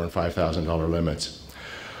plans at $4,000 and $5,000 limits.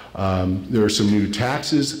 There are some new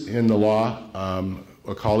taxes in the law.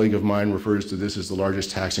 A colleague of mine refers to this as the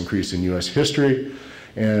largest tax increase in U.S. history,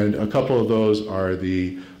 and a couple of those are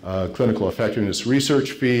the clinical effectiveness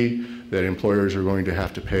research fee that employers are going to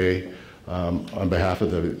have to pay on behalf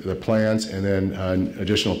of the plans, and then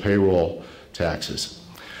additional payroll taxes.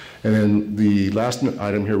 And then the last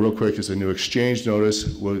item here real quick is a new exchange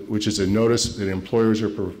notice, which is a notice that employers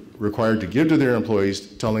are required to give to their employees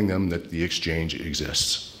telling them that the exchange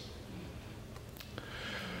exists.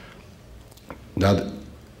 Now,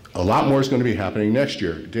 a lot more is going to be happening next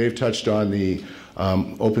year. Dave touched on the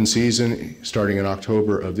open season starting in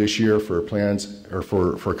October of this year for plans, or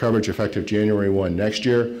for coverage effective January 1 next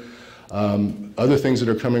year. Other things that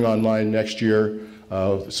are coming online next year,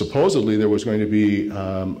 supposedly there was going to be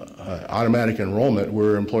automatic enrollment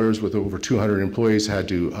where employers with over 200 employees had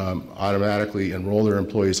to automatically enroll their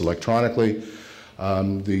employees electronically.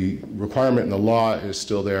 The requirement in the law is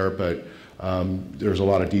still there, but there's a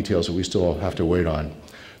lot of details that we still have to wait on.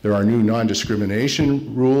 There are new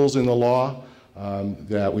non-discrimination rules in the law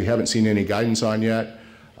that we haven't seen any guidance on yet.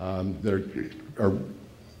 That are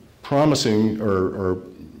promising or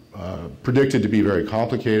predicted to be very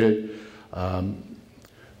complicated.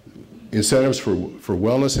 Incentives for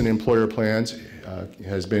wellness and employer plans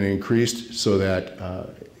has been increased so that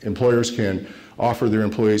employers can offer their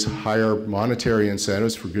employees higher monetary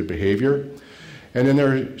incentives for good behavior. And then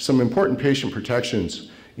there are some important patient protections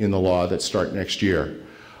in the law that start next year.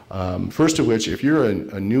 First of which, if you're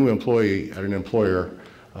a new employee at an employer,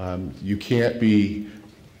 you can't wait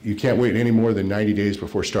any more than 90 days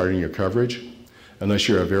before starting your coverage unless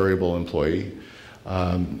you're a variable employee.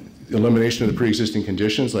 Elimination of the pre-existing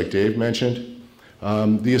conditions, like Dave mentioned.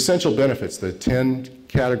 The essential benefits, the 10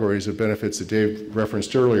 categories of benefits that Dave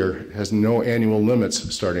referenced earlier, has no annual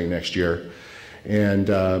limits starting next year. And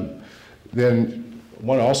then I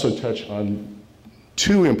want to also touch on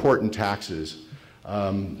two important taxes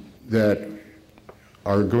that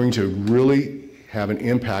are going to really have an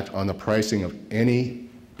impact on the pricing of any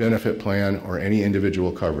benefit plan or any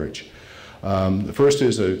individual coverage. The first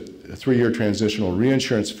is a 3-year transitional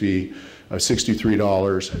reinsurance fee of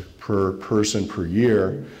 $63 per person per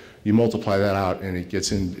year. You multiply that out and it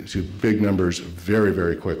gets into big numbers very,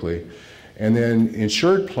 very quickly. And then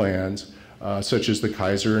insured plans, such as the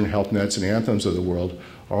Kaiser and Health Nets and Anthems of the world,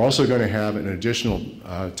 are also going to have an additional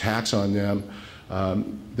tax on them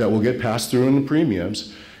that will get passed through in the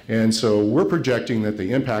premiums. And so we're projecting that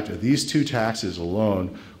the impact of these two taxes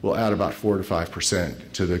alone will add about 4 to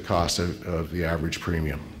 5% to the cost of the average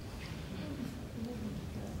premium.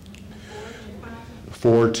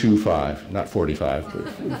 425, not 45.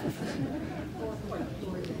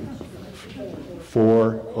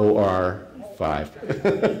 4OR5.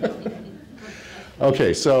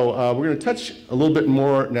 Okay, so we're going to touch a little bit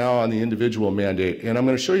more now on the individual mandate, and I'm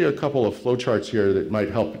going to show you a couple of flowcharts here that might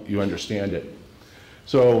help you understand it.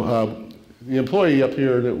 So the employee up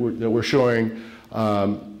here that we're showing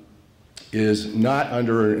is not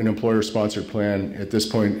under an employer-sponsored plan at this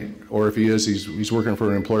point, or if he is, he's working for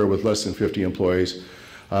an employer with less than 50 employees,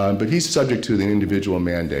 but he's subject to the individual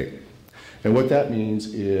mandate. And what that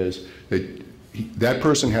means is that that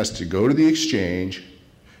person has to go to the exchange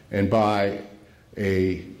and buy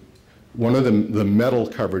one of the metal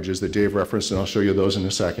coverages that Dave referenced, and I'll show you those in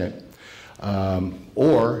a second,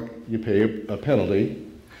 or you pay a penalty,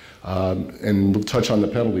 and we'll touch on the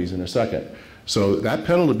penalties in a second. So that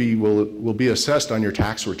penalty will be assessed on your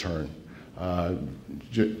tax return,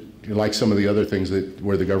 like some of the other things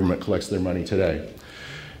where the government collects their money today.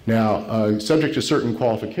 Now, subject to certain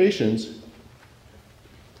qualifications,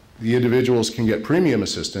 the individuals can get premium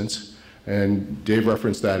assistance, and Dave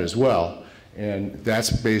referenced that as well, and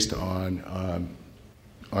that's based on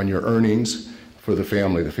your earnings for the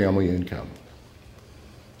family income.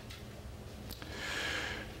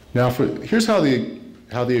 Now, here's how the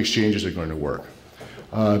exchanges are going to work.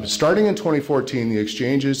 Starting in 2014, the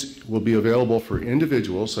exchanges will be available for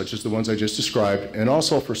individuals, such as the ones I just described, and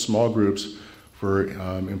also for small groups for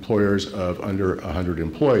employers of under 100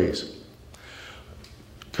 employees.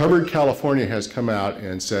 Covered California has come out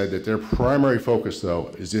and said that their primary focus,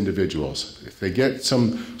 though, is individuals. If they get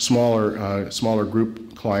some smaller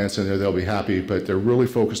group clients in there, they'll be happy, but they're really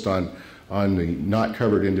focused on the not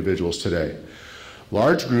covered individuals today.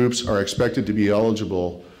 Large groups are expected to be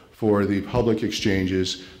eligible for the public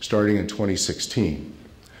exchanges starting in 2016.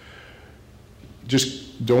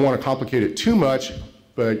 Just don't want to complicate it too much,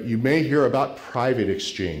 but you may hear about private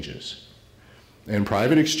exchanges. And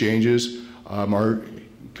private exchanges are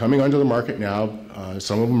coming onto the market now.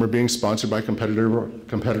 Some of them are being sponsored by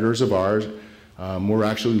competitors of ours. We're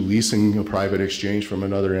actually leasing a private exchange from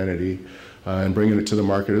another entity and bringing it to the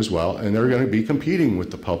market as well. And they're going to be competing with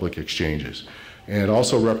the public exchanges and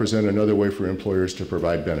also represent another way for employers to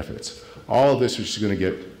provide benefits. All of this is going to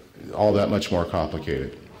get all that much more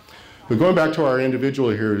complicated. But going back to our individual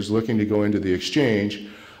here who's looking to go into the exchange,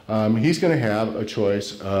 he's going to have a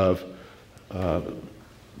choice of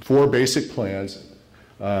 4 basic plans,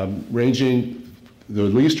 ranging, the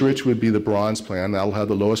least rich would be the bronze plan. That'll have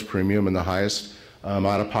the lowest premium and the highest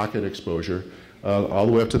out-of-pocket exposure, all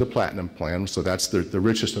the way up to the platinum plan, so that's the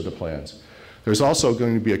richest of the plans. There's also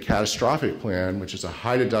going to be a catastrophic plan, which is a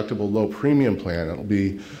high deductible, low premium plan. It'll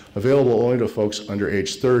be available only to folks under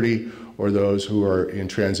age 30 or those who are in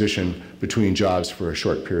transition between jobs for a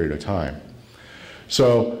short period of time.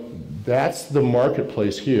 So that's the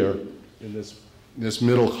marketplace here in this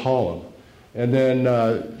middle column. And then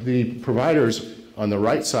the providers on the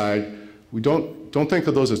right side, we don't think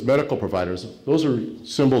of those as medical providers. Those are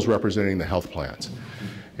symbols representing the health plans.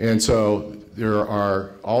 And so there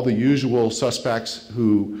are all the usual suspects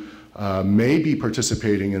who may be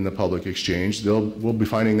participating in the public exchange. We'll be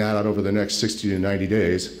finding that out over the next 60 to 90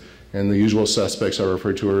 days. And the usual suspects I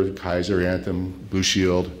referred to are Kaiser, Anthem, Blue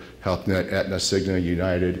Shield, Health Net, Aetna, Cigna,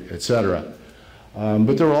 United, et cetera.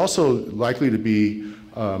 But there are also likely to be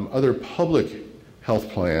other public health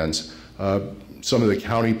plans. Some of the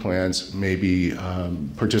county plans may be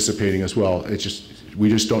participating as well. We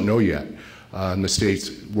just don't know yet. The state's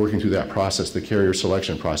working through that process, the carrier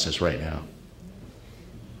selection process right now.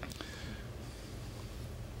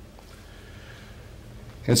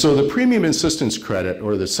 And so the premium insistence credit,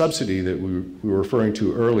 or the subsidy that we were referring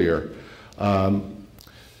to earlier,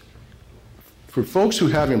 for folks who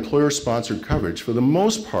have employer-sponsored coverage, for the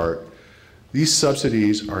most part, these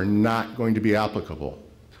subsidies are not going to be applicable.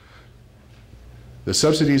 The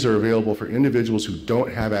subsidies are available for individuals who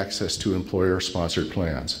don't have access to employer-sponsored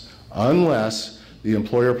plans, unless the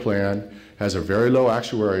employer plan has a very low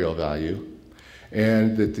actuarial value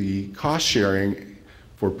and that the cost sharing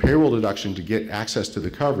for payroll deduction to get access to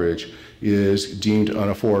the coverage is deemed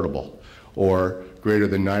unaffordable or greater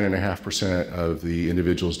than 9.5% of the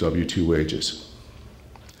individual's W-2 wages,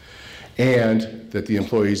 and that the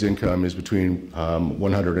employee's income is between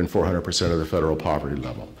 100 and 400% of the federal poverty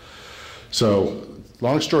level. So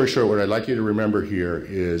long story short, what I'd like you to remember here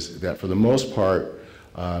is that for the most part,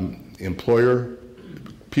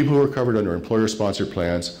 people who are covered under employer-sponsored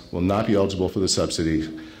plans will not be eligible for the subsidies.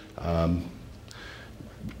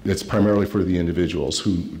 It's primarily for the individuals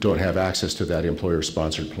who don't have access to that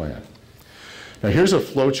employer-sponsored plan. Now here's a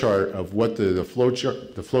flow chart of what the flow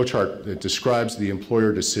chart that describes the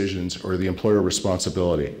employer decisions or the employer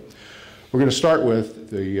responsibility. We're going to start with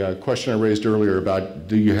the question I raised earlier about,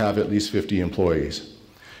 do you have at least 50 employees?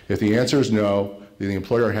 If the answer is no, then the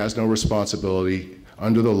employer has no responsibility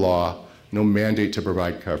under the law, no mandate to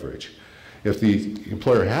provide coverage. If the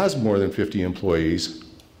employer has more than 50 employees,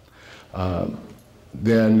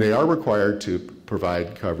 then they are required to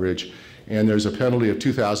provide coverage, and there's a penalty of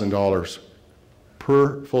 $2,000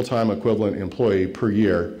 per full-time equivalent employee per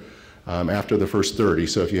year after the first 30.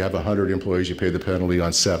 So if you have 100 employees, you pay the penalty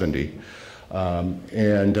on 70. That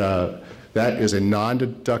is a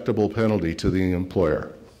non-deductible penalty to the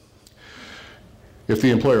employer. If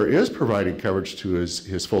the employer is providing coverage to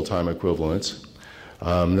his full-time equivalents,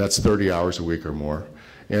 that's 30 hours a week or more,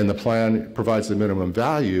 and the plan provides the minimum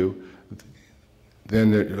value,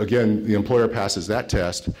 then again, the employer passes that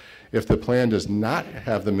test. If the plan does not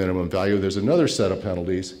have the minimum value, there's another set of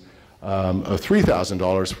penalties of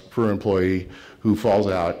 $3,000 per employee who falls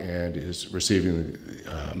out and is receiving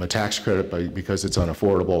a tax credit because it's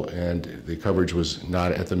unaffordable and the coverage was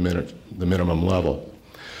not at the minimum level.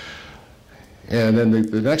 And then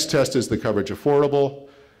the next test is the coverage affordable.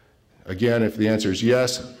 Again, if the answer is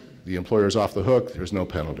yes, the employer is off the hook, there's no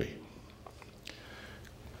penalty.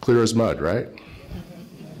 Clear as mud, right?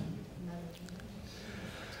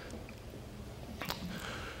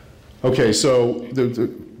 Okay, so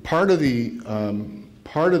the part of the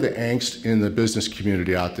angst in the business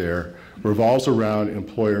community out there revolves around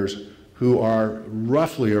employers who are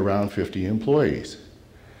roughly around 50 employees,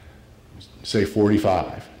 say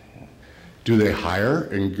 45. Do they hire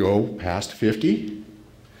and go past 50?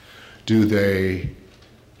 Do they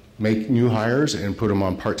make new hires and put them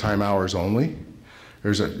on part-time hours only?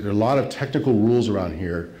 There are a lot of technical rules around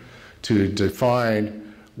here to define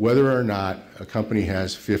whether or not a company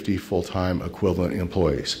has 50 full-time equivalent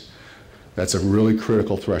employees. That's a really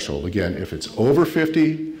critical threshold. Again, if it's over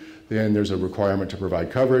 50, then there's a requirement to provide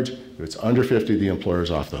coverage. If it's under 50, the employer's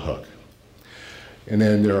off the hook. And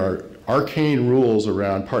then there are arcane rules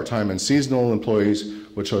around part-time and seasonal employees,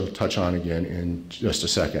 which I'll touch on again in just a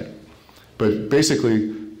second. But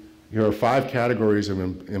basically, there are 5 categories of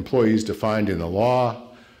employees defined in the law.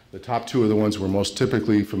 The top 2 are the ones we're most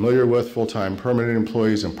typically familiar with, full-time permanent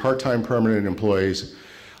employees and part-time permanent employees.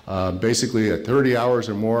 Basically, at 30 hours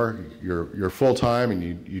or more, you're full-time and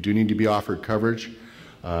you do need to be offered coverage.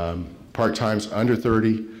 Part-time's under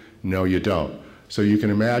 30, no, you don't. So you can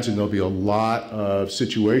imagine there'll be a lot of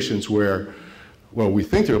situations where, well, we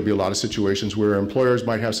think there'll be a lot of situations where employers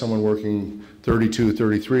might have someone working 32,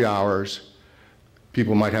 33 hours.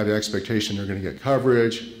 People might have the expectation they're going to get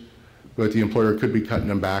coverage, but the employer could be cutting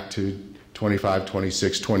them back to 25,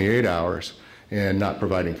 26, 28 hours and not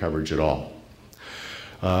providing coverage at all.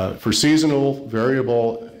 For seasonal,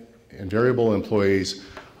 variable employees,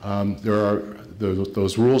 there are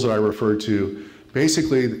those rules that I referred to.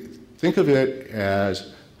 Basically, think of it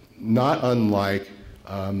as not unlike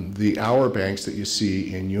the hour banks that you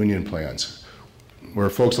see in union plans, where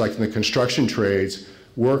folks like in the construction trades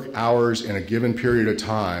work hours in a given period of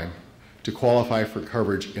time to qualify for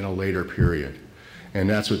coverage in a later period. And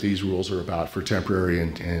that's what these rules are about for temporary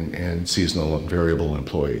and seasonal and variable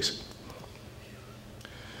employees.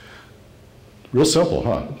 Real simple,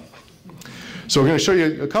 huh? So we're going to show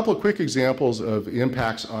you a couple of quick examples of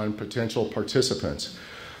impacts on potential participants.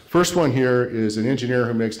 First one here is an engineer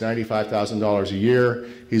who makes $95,000 a year.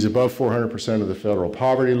 He's above 400% of the federal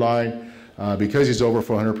poverty line. Because he's over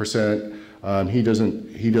 400%, he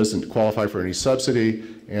doesn't qualify for any subsidy,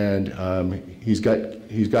 and he's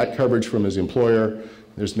got coverage from his employer.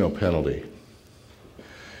 There's no penalty.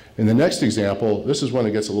 In the next example, this is one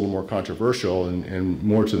that gets a little more controversial and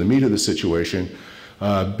more to the meat of the situation.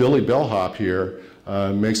 Billy Bellhop here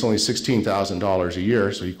makes only $16,000 a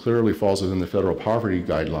year, so he clearly falls within the federal poverty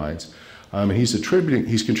guidelines. And he's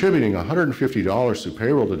contributing $150 to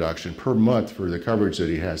payroll deduction per month for the coverage that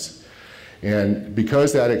he has. And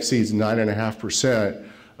because that exceeds 9.5%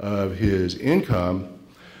 of his income,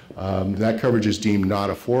 that coverage is deemed not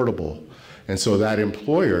affordable. And so that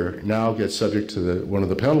employer now gets subject to one of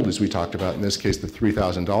the penalties we talked about, in this case, the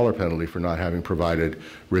 $3,000 penalty for not having provided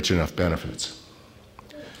rich enough benefits.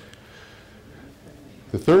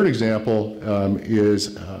 The third example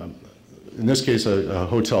is, in this case, a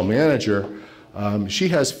hotel manager. She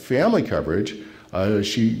has family coverage.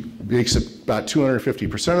 She makes about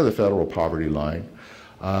 250% of the federal poverty line.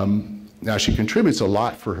 Now, she contributes a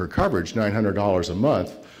lot for her coverage, $900 a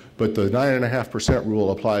month, but the 9.5%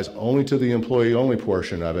 rule applies only to the employee-only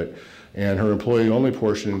portion of it, and her employee-only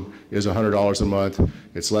portion is $100 a month.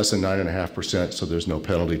 It's less than 9.5%, so there's no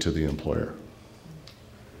penalty to the employer.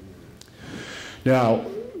 Now,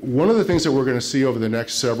 one of the things that we're going to see over the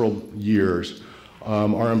next several years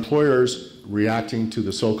are employers reacting to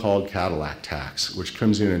the so-called Cadillac tax, which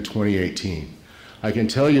comes in 2018. I can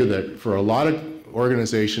tell you that for a lot of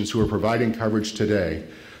organizations who are providing coverage today,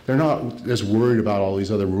 they're not as worried about all these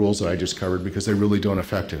other rules that I just covered because they really don't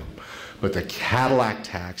affect them. But the Cadillac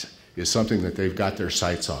tax is something that they've got their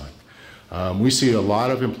sights on. We see a lot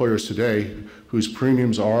of employers today whose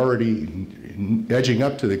premiums are already edging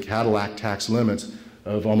up to the Cadillac tax limits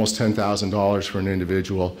of almost $10,000 for an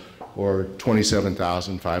individual or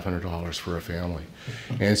 $27,500 for a family.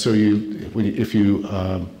 And so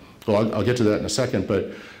well, I'll get to that in a second,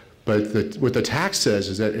 but what the tax says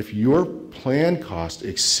is that if your plan cost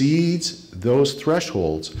exceeds those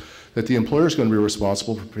thresholds, that the employer is going to be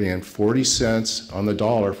responsible for paying 40 cents on the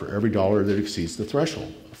dollar for every dollar that exceeds the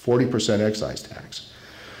threshold, 40% excise tax.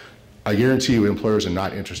 I guarantee you employers are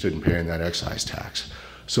not interested in paying that excise tax.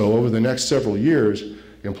 So over the next several years,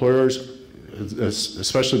 employers,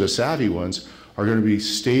 especially the savvy ones, are going to be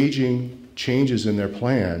staging changes in their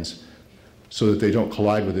plans so that they don't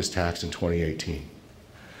collide with this tax in 2018.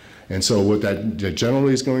 And so what that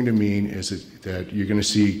generally is going to mean is that you're going to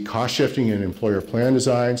see cost shifting in employer plan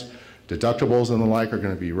designs, deductibles and the like are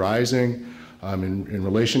going to be rising in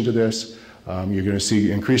relation to this. You're going to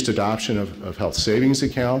see increased adoption of health savings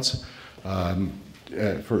accounts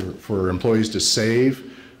for employees to save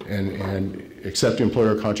and accept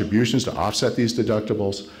employer contributions to offset these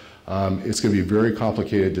deductibles. It's going to be very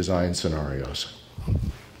complicated design scenarios.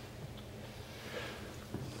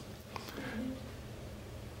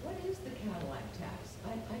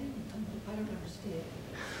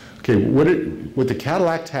 Okay, what the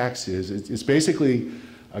Cadillac tax is, it's basically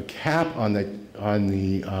a cap on the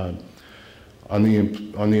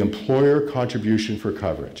employer contribution for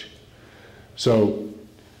coverage. So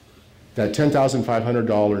that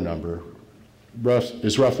 $10,500 number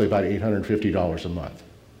is roughly about $850 a month.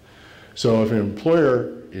 So if an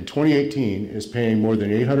employer in 2018 is paying more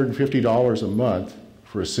than $850 a month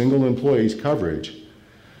for a single employee's coverage,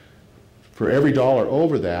 for every dollar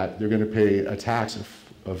over that, they're going to pay a tax of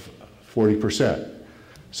 40%.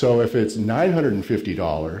 So if it's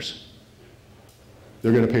 $950,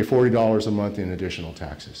 they're going to pay $40 a month in additional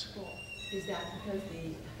taxes. Is that because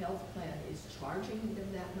the health plan is charging them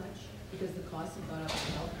that much? Because the costs have gone up in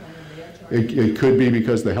the health plan and they are charging? It could be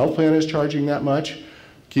because the health plan is charging that much.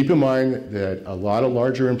 Keep in mind that a lot of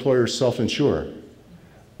larger employers self-insure,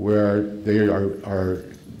 where they are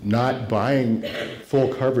not buying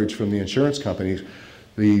full coverage from the insurance companies.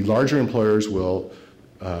 The larger employers will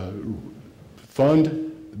fund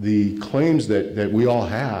the claims that we all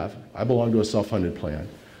have. I belong to a self-funded plan.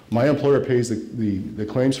 My employer pays the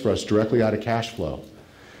claims for us directly out of cash flow.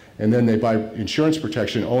 And then they buy insurance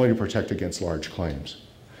protection only to protect against large claims.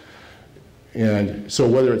 And so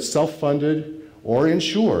whether it's self-funded or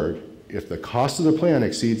insured, if the cost of the plan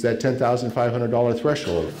exceeds that $10,500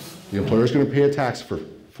 threshold, the employer is going to pay a tax for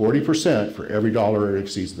 40% for every dollar it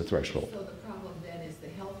exceeds the threshold. So the problem then is the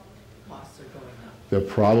health costs are going up. The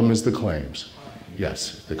problem is the claims.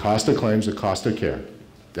 Yes, the cost of claims, the cost of care.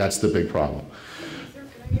 That's the big problem. Sir,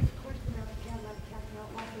 can I ask a question about the Cadillac tax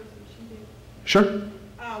outliers and cheating? Sure.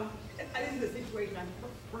 This is a situation I'm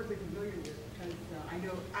perfectly familiar with because I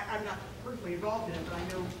know, I'm not personally involved in it, but I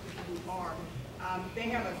know people who are. They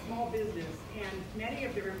have a small business and many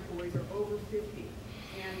of their employees are over 50.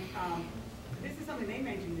 And this is something they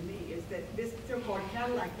mentioned to me, is that this so-called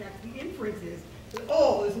Cadillac tax, the inference is that,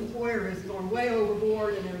 oh, this employer is going way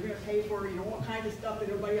overboard and they're going to pay for, all kinds of stuff that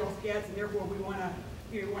nobody else gets, and therefore we want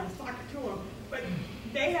to sock it to them. But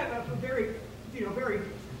they have a very, very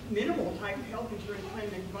minimal type of health insurance plan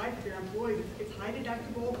they provide for their employees. It's high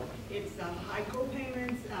deductible, it's high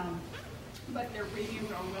co-payments, but their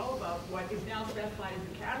premiums are well above what is now specified as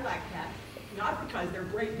the Cadillac tax, not because they're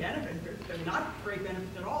great benefits, they're not great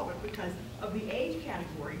benefits at all, but because of the age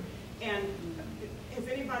category. And has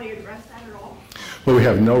anybody addressed that at all? Well, we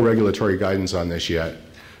have no regulatory guidance on this yet.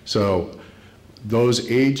 So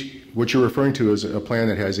what you're referring to is a plan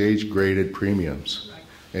that has age-graded premiums. Right.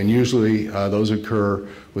 And usually those occur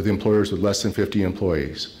with employers with less than 50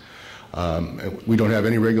 employees. We don't have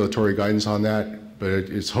any regulatory guidance on that, but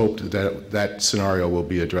it's hoped that that scenario will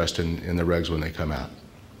be addressed in the regs when they come out.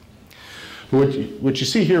 What you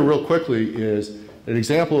see here real quickly is an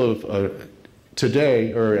example of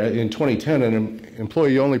today, or in 2010, an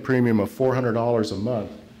employee-only premium of $400 a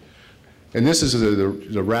month. And this is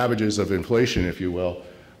the ravages of inflation, if you will.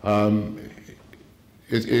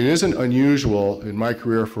 It isn't unusual in my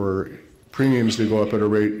career for premiums to go up at a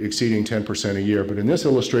rate exceeding 10% a year, but in this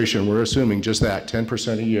illustration, we're assuming just that,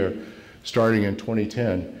 10% a year, starting in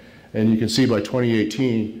 2010. And you can see by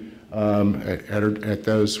 2018, at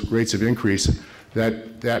those rates of increase,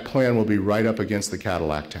 that plan will be right up against the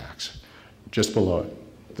Cadillac tax, just below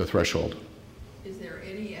it, the threshold. Is there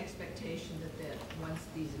any expectation that once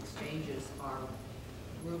these exchanges are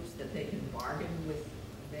groups that they can bargain with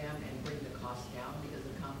them and bring the cost down because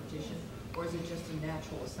of competition, or is it just a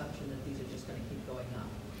natural assumption that these are just going to keep going up?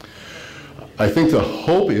 I think the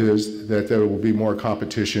hope is that there will be more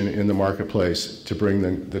competition in the marketplace to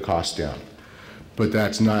bring the cost down. But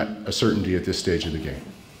that's not a certainty at this stage of the game.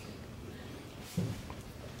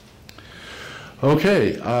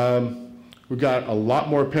 Okay, we've got a lot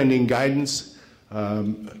more pending guidance.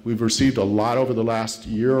 We've received a lot over the last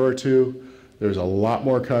year or two. There's a lot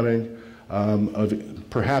more coming. Of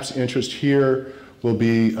perhaps interest here will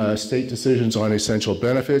be state decisions on essential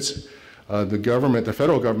benefits. The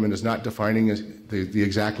federal government is not defining the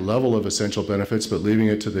exact level of essential benefits, but leaving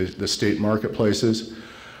it to the state marketplaces.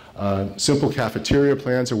 Simple cafeteria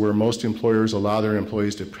plans are where most employers allow their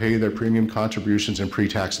employees to pay their premium contributions in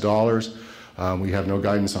pre-tax dollars. We have no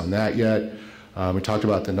guidance on that yet. We talked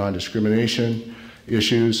about the non-discrimination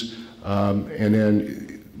issues, and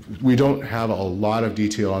then we don't have a lot of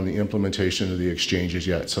detail on the implementation of the exchanges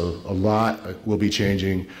yet, so a lot will be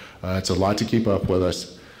changing. It's a lot to keep up with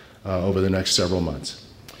us over the next several months.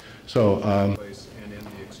 So, and in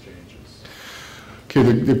the exchanges. Okay,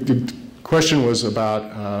 the question was about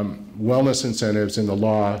wellness incentives in the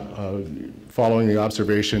law, following the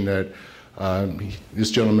observation that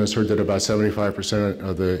this gentleman has heard that about 75%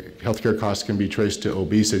 of the healthcare costs can be traced to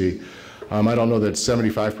obesity. I don't know that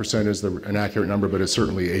 75% is an accurate number, but it's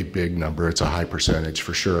certainly a big number. It's a high percentage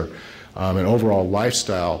for sure. And overall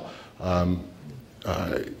lifestyle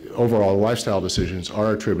decisions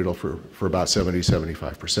are attributable for about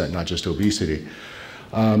 70–75%, not just obesity.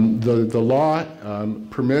 The law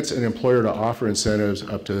permits an employer to offer incentives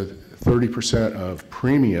up to 30% of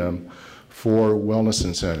premium for wellness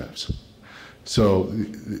incentives. So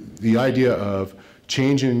the idea of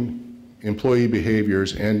changing employee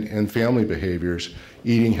behaviors and family behaviors,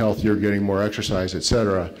 eating healthier, getting more exercise, et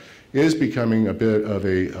cetera, is becoming a bit of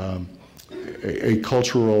a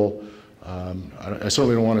cultural, I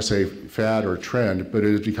certainly don't want to say fad or trend, but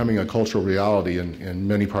it is becoming a cultural reality in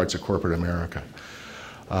many parts of corporate America.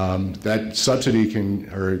 That subsidy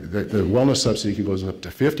the wellness subsidy can go up to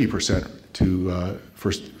 50%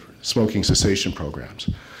 for smoking cessation programs.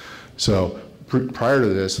 So prior to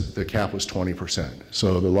this, the cap was 20%.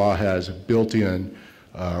 So the law has built in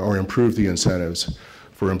or improved the incentives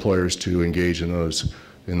for employers to engage in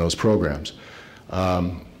those programs.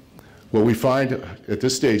 What we find at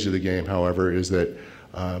this stage of the game, however, is that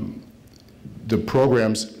the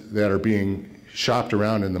programs that are being shopped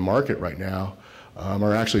around in the market right now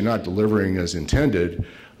are actually not delivering as intended,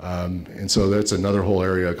 and so that's another whole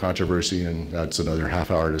area of controversy, and that's another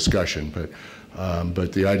half-hour discussion.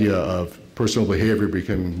 But the idea of personal behavior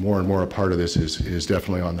becoming more and more a part of this is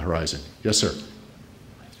definitely on the horizon. Yes, sir.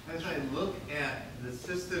 As I look at the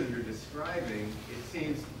system you're describing, it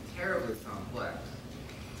seems terribly complex,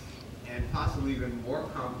 and possibly even more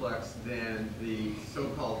complex than the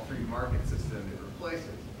so-called free market system it replaces.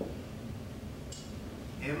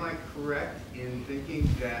 Am I correct in thinking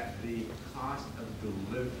that the cost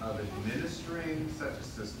of administering such a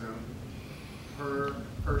system per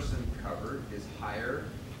person covered is higher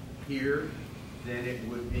here than it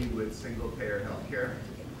would be with single-payer health care?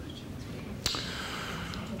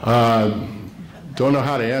 Don't know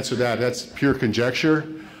how to answer that. That's pure conjecture.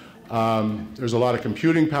 There's a lot of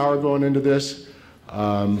computing power going into this.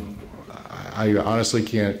 I honestly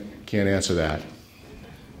can't answer that.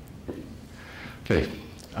 Okay,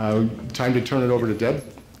 time to turn it over to Deb.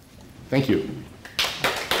 Thank you.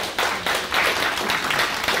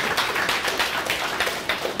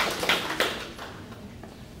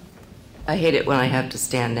 I hate it when I have to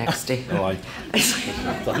stand next to you. Oh, I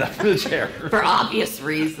thought that for the chair. For obvious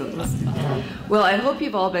reasons. Well, I hope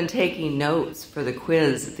you've all been taking notes for the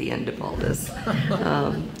quiz at the end of all this.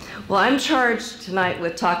 Well, I'm charged tonight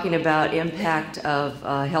with talking about impact of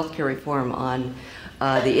healthcare reform on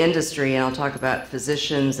the industry, and I'll talk about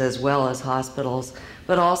physicians as well as hospitals,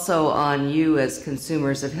 but also on you as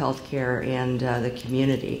consumers of healthcare and the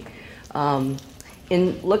community.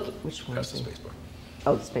 Which one? That's the space bar.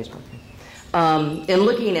 Oh, the space bar. In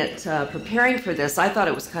looking at preparing for this, I thought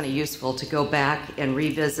it was kind of useful to go back and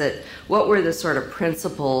revisit what were the sort of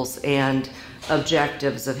principles and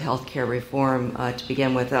objectives of healthcare reform to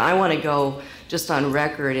begin with. And I want to go just on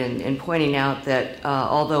record in pointing out that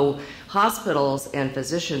although hospitals and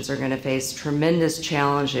physicians are going to face tremendous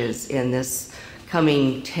challenges in this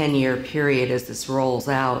coming 10-year period as this rolls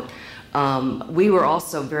out, we were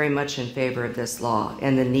also very much in favor of this law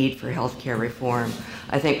and the need for healthcare reform.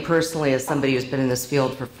 I think personally, as somebody who's been in this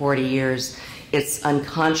field for 40 years, it's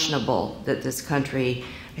unconscionable that this country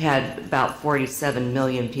had about 47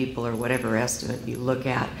 million people, or whatever estimate you look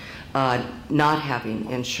at, not having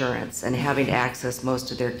insurance and having to access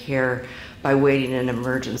most of their care by waiting in an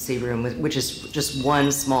emergency room, which is just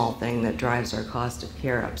one small thing that drives our cost of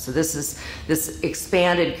care up. So this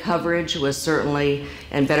expanded coverage was certainly,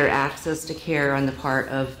 and better access to care on the part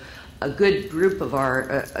of a good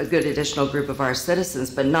additional group of our citizens,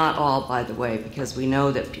 but not all, by the way, because we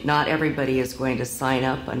know that not everybody is going to sign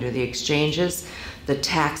up under the exchanges. The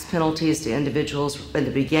tax penalties to individuals in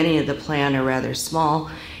the beginning of the plan are rather small,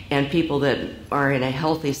 and people that are in a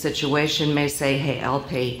healthy situation may say, hey, I'll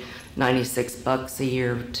pay $96 a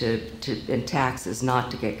year in taxes not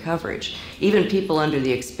to get coverage. Even people under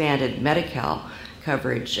the expanded Medi-Cal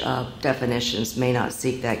coverage definitions may not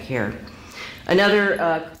seek that care.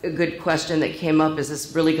 Another good question that came up, is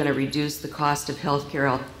this really going to reduce the cost of health care?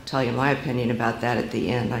 I'll tell you my opinion about that at the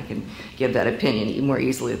end. I can give that opinion more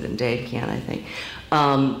easily than Dave can, I think.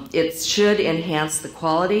 It should enhance the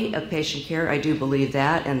quality of patient care. I do believe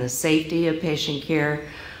that, and the safety of patient care.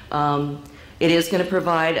 It is going to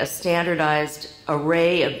provide a standardized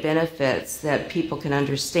array of benefits that people can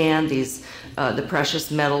understand, the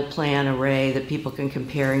precious metal plan array that people can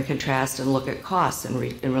compare and contrast and look at costs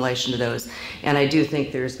in relation to those. And I do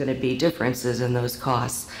think there's going to be differences in those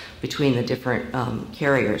costs between the different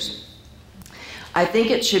carriers. I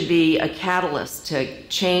think it should be a catalyst to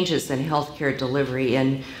changes in healthcare delivery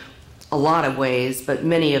in a lot of ways, but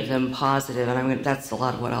many of them positive, and that's a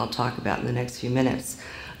lot of what I'll talk about in the next few minutes.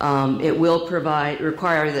 It will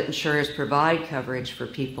require that insurers provide coverage for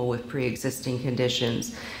people with pre-existing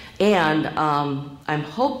conditions. And I'm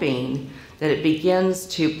hoping that it begins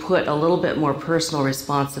to put a little bit more personal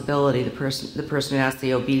responsibility, the person who asked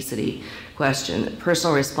the obesity question,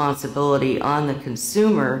 personal responsibility on the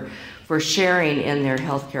consumer for sharing in their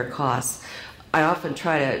healthcare costs. I often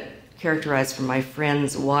try to characterize for my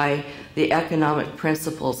friends why the economic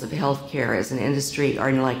principles of healthcare as an industry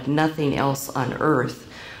are like nothing else on earth.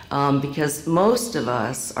 Because most of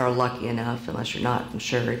us are lucky enough, unless you're not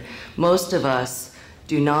insured, most of us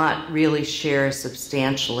do not really share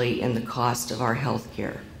substantially in the cost of our health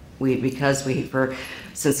care. Since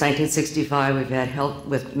 1965, we've had health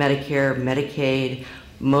with Medicare, Medicaid.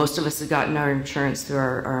 Most of us have gotten our insurance through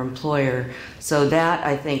our employer. So that,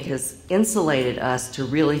 I think, has insulated us to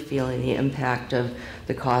really feeling the impact of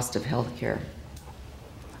the cost of health care.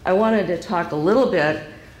 I wanted to talk a little bit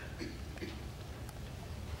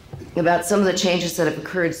about some of the changes that have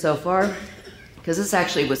occurred so far, because this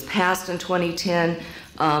actually was passed in 2010.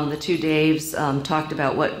 The two Daves talked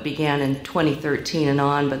about what began in 2013 and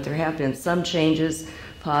on, but there have been some changes,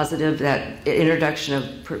 positive, that introduction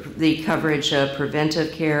of the coverage of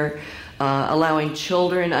preventive care, allowing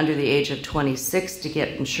children under the age of 26 to get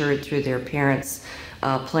insured through their parents'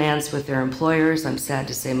 plans with their employers. I'm sad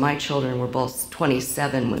to say my children were both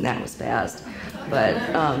 27 when that was passed. But,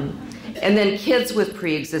 and then kids with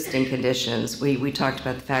pre-existing conditions. We talked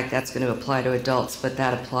about the fact that's going to apply to adults, but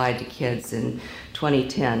that applied to kids in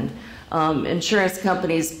 2010. Insurance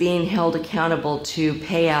companies being held accountable to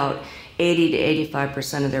pay out 80 to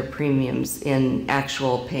 85% of their premiums in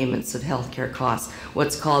actual payments of healthcare costs,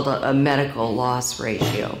 what's called a medical loss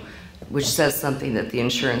ratio, which says something that the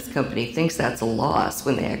insurance company thinks that's a loss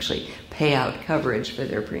when they actually pay out coverage for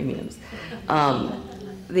their premiums. And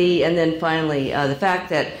then finally, the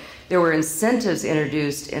fact that there were incentives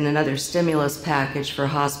introduced in another stimulus package for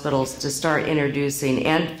hospitals to start introducing,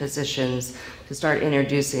 and physicians to start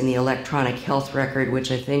introducing, the electronic health record,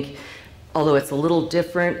 which I think, although it's a little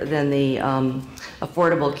different than the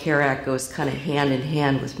Affordable Care Act, goes kind of hand in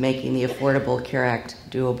hand with making the Affordable Care Act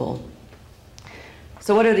doable.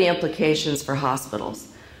 So what are the implications for hospitals?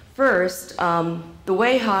 First, the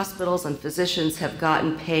way hospitals and physicians have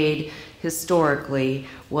gotten paid historically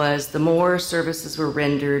was the more services were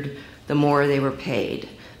rendered, the more they were paid.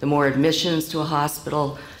 The more admissions to a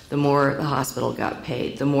hospital, the more the hospital got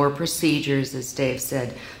paid. The more procedures, as Dave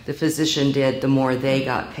said, the physician did, the more they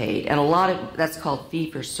got paid. And a lot of, that's called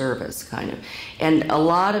fee-for-service, kind of. And a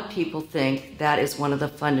lot of people think that is one of the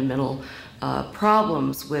fundamental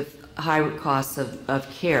problems with high costs of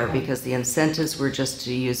care, because the incentives were just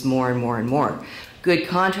to use more and more and more. Good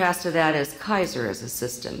contrast to that is Kaiser as a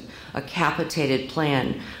system, a capitated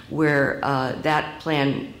plan where that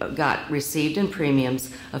plan received in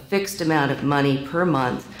premiums a fixed amount of money per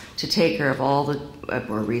month to take care of all the,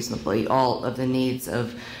 or reasonably, all of the needs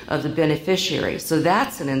of the beneficiary. So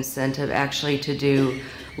that's an incentive actually to do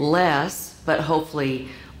less, but hopefully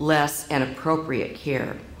less and appropriate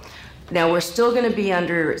care. Now, we're still going to be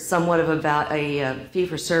under somewhat of a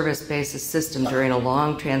fee-for-service basis system during a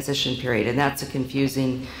long transition period, and that's a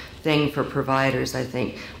confusing thing for providers, I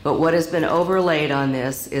think. But what has been overlaid on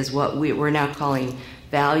this is what we're now calling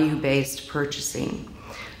value-based purchasing.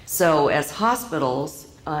 So as hospitals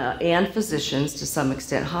and physicians, to some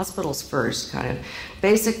extent, hospitals first, kind of,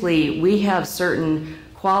 basically we have certain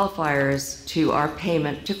qualifiers to our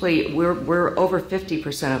payment. Particularly, we're over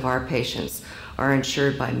 50% of our patients are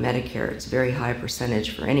insured by Medicare. It's a very high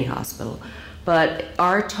percentage for any hospital. But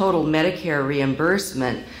our total Medicare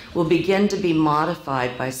reimbursement will begin to be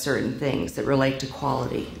modified by certain things that relate to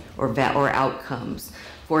quality or outcomes.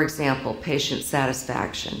 For example, patient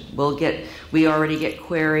satisfaction. We already get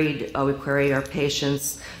queried, we query our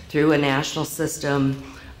patients through a national system.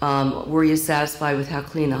 Were you satisfied with how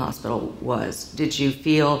clean the hospital was? Did you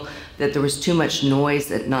feel that there was too much noise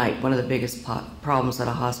at night? One of the biggest problems that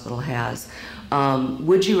a hospital has.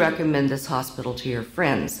 Would you recommend this hospital to your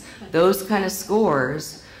friends? Those kind of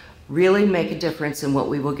scores really make a difference in what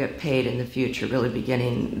we will get paid in the future, really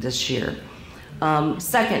beginning this year.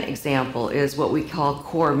 Second example is what we call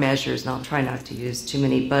core measures, and I'll try not to use too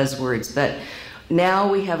many buzzwords, but now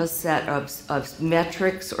we have a set of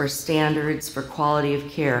metrics or standards for quality of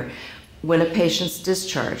care. When a patient's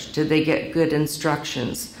discharged, did they get good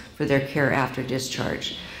instructions for their care after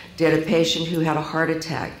discharge? Did a patient who had a heart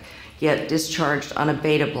attack get discharged on a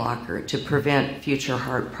beta blocker to prevent future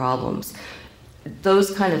heart problems? Those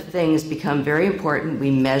kind of things become very important. We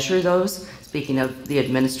measure those, speaking of the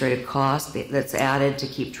administrative cost that's added to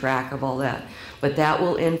keep track of all that. But that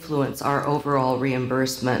will influence our overall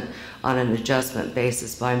reimbursement on an adjustment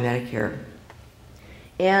basis by Medicare.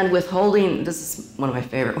 And withholding, this is one of my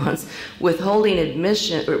favorite ones, withholding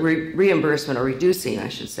reimbursement, or reducing, I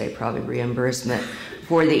should say, probably reimbursement,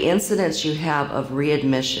 for the incidence you have of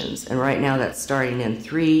readmissions. And right now that's starting in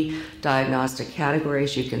 3 diagnostic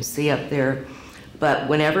categories you can see up there. But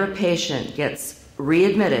whenever a patient gets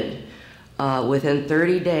readmitted within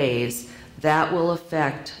 30 days, that will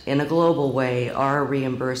affect, in a global way, our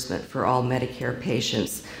reimbursement for all Medicare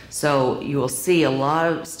patients. So you will see a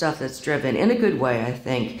lot of stuff that's driven, in a good way, I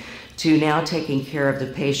think, to now taking care of the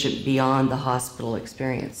patient beyond the hospital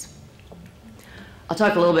experience. I'll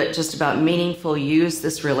talk a little bit just about meaningful use.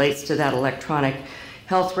 This relates to that electronic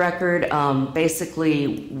health record.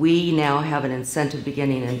 Basically, we now have an incentive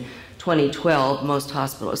beginning in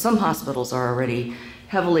 2012. Some hospitals are already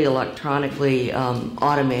heavily electronically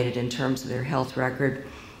automated in terms of their health record.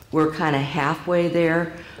 We're kind of halfway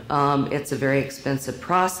there. It's a very expensive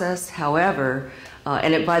process. However,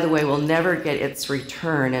 and it, by the way, will never get its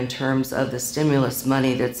return in terms of the stimulus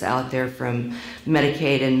money that's out there from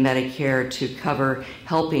Medicaid and Medicare to cover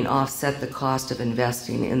helping offset the cost of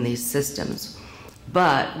investing in these systems.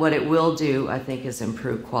 But what it will do, I think, is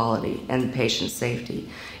improve quality and patient safety.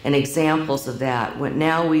 And examples of that,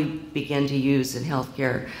 now we begin to use in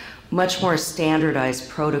healthcare much more standardized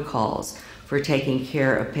protocols for taking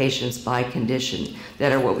care of patients by condition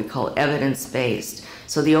that are what we call evidence-based.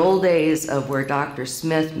 So the old days of where Dr.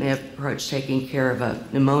 Smith may have approached taking care of a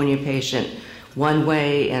pneumonia patient one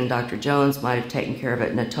way and Dr. Jones might have taken care of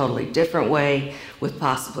it in a totally different way with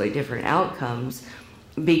possibly different outcomes,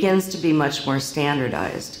 begins to be much more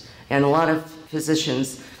standardized. And a lot of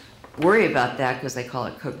physicians worry about that because they call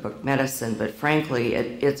it cookbook medicine, but frankly,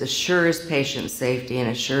 it assures patient safety and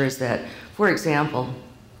assures that, for example,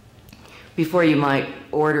 before you might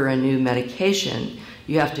order a new medication,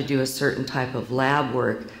 you have to do a certain type of lab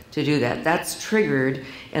work to do that. That's triggered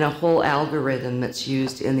in a whole algorithm that's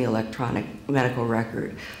used in the electronic medical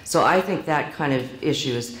record. So I think that kind of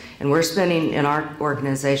issue is, and we're spending in our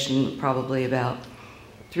organization probably about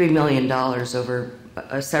 $3 million over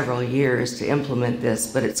several years to implement this,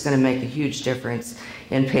 but it's going to make a huge difference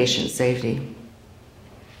in patient safety.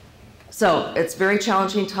 So it's very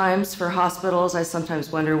challenging times for hospitals. I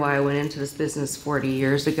sometimes wonder why I went into this business 40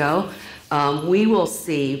 years ago. We will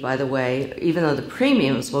see, by the way, even though the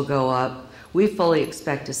premiums will go up, we fully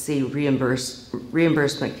expect to see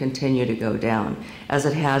reimbursement continue to go down, as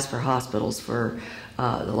it has for hospitals for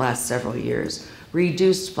the last several years.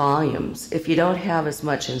 Reduced volumes. If you don't have as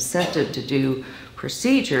much incentive to do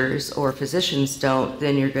procedures, or physicians don't,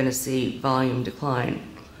 then you're going to see volume decline.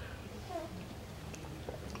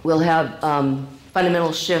 We'll have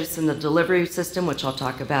fundamental shifts in the delivery system, which I'll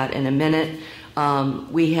talk about in a minute.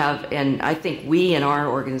 We have, and I think we in our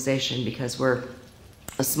organization, because we're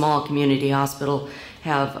a small community hospital,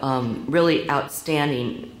 have really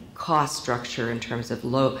outstanding cost structure in terms of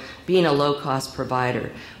being a low-cost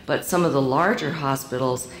provider. But some of the larger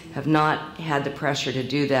hospitals have not had the pressure to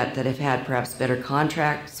do that, that have had perhaps better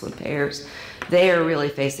contracts with payers. They are really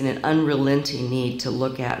facing an unrelenting need to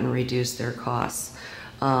look at and reduce their costs.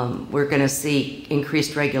 We're going to see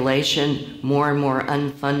increased regulation, more and more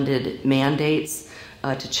unfunded mandates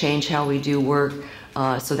to change how we do work.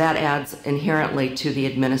 So that adds inherently to the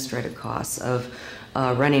administrative costs of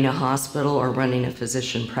running a hospital or running a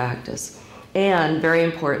physician practice. And very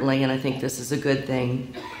importantly, and I think this is a good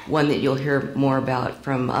thing, one that you'll hear more about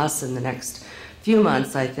from us in the next few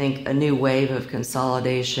months, I think a new wave of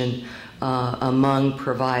consolidation among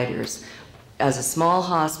providers. As a small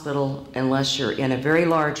hospital, unless you're in a very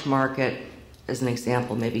large market, as an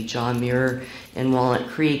example, maybe John Muir in Walnut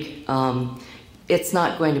Creek, it's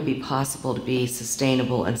not going to be possible to be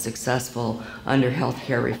sustainable and successful under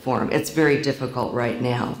healthcare reform. It's very difficult right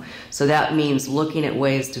now. So that means looking at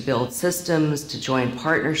ways to build systems, to join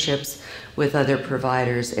partnerships with other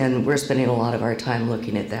providers, and we're spending a lot of our time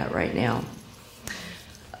looking at that right now.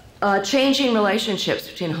 Changing relationships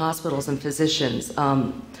between hospitals and physicians.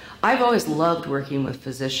 I've always loved working with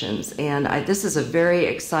physicians, and this is a very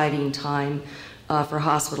exciting time for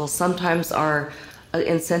hospitals. Sometimes our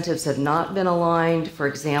incentives have not been aligned. For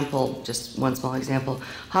example, just one small example,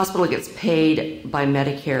 hospital gets paid by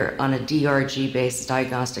Medicare on a DRG-based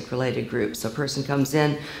diagnostic-related group. So a person comes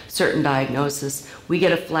in, certain diagnosis, we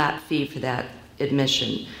get a flat fee for that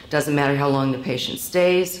admission. Doesn't matter how long the patient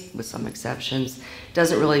stays, with some exceptions.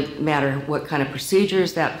 Doesn't really matter what kind of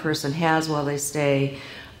procedures that person has while they stay.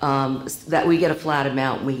 That we get a flat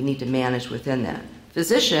amount, we need to manage within that.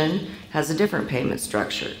 Physician has a different payment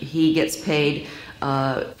structure. He gets paid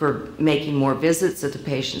for making more visits if the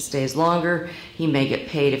patient stays longer. He may get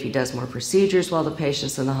paid if he does more procedures while the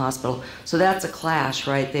patient's in the hospital. So that's a clash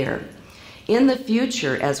right there. In the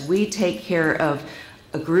future, as we take care of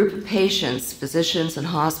a group of patients, physicians and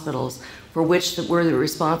hospitals, for which we're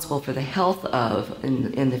responsible for the health of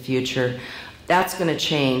in the future, that's going to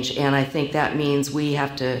change, and I think that means we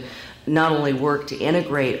have to not only work to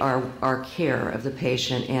integrate our care of the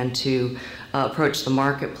patient and to approach the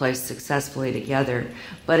marketplace successfully together,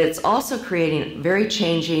 but it's also creating very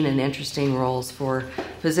changing and interesting roles for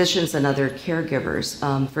physicians and other caregivers.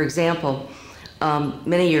 For example,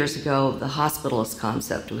 many years ago, the hospitalist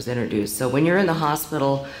concept was introduced. So when you're in the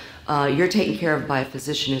hospital, you're taken care of by a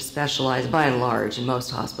physician who specializes, by and large, in most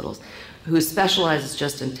hospitals, who specializes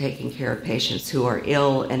just in taking care of patients who are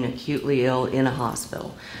ill and acutely ill in a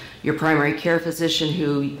hospital. Your primary care physician,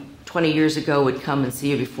 who 20 years ago would come and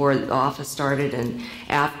see you before the office started and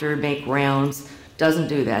after, make rounds, doesn't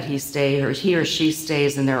do that. He or she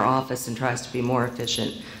stays in their office and tries to be more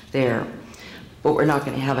efficient there. But we're not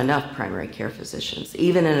going to have enough primary care physicians,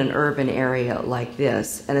 even in an urban area like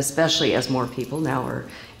this, and especially as more people now are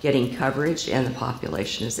getting coverage and the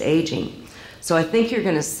population is aging. So I think you're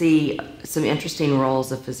going to see some interesting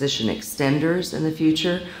roles of physician extenders in the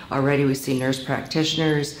future. Already we see nurse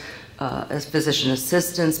practitioners, as physician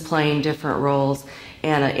assistants playing different roles.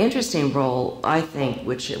 And an interesting role, I think,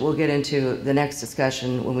 which we'll get into the next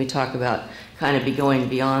discussion when we talk about kind of going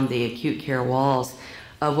beyond the acute care walls,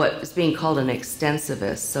 of what is being called an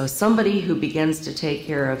extensivist. So somebody who begins to take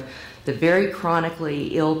care of the very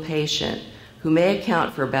chronically ill patient, who may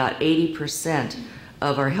account for about 80%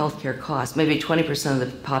 of our healthcare costs, maybe 20% of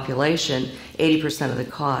the population, 80% of the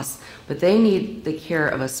costs, but they need the care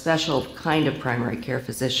of a special kind of primary care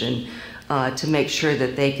physician to make sure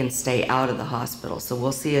that they can stay out of the hospital. So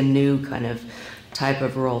we'll see a new kind of type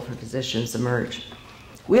of role for physicians emerge.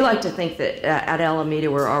 We like to think that at Alameda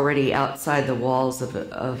we're already outside the walls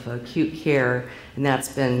of acute care, and that's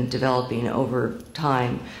been developing over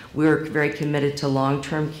time. We're very committed to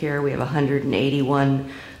long-term care. We have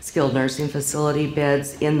 181 skilled nursing facility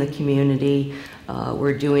beds in the community.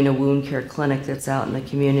 We're doing a wound care clinic that's out in the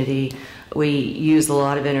community. We use a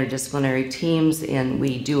lot of interdisciplinary teams, and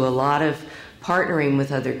we do a lot of partnering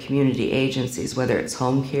with other community agencies, whether it's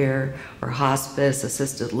home care or hospice,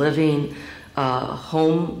 assisted living,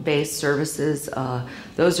 home-based services.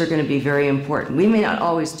 Those are going to be very important. We may not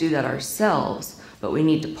always do that ourselves, but we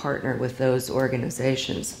need to partner with those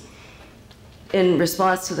organizations. In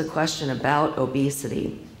response to the question about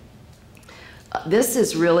obesity, this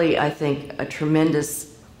is really, I think, a tremendous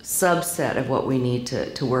subset of what we need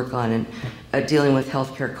to work on in dealing with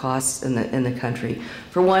healthcare costs in the country.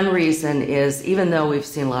 For one reason is, even though we've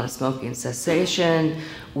seen a lot of smoking cessation,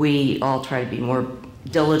 we all try to be more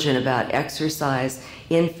diligent about exercise.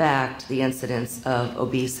 In fact, the incidence of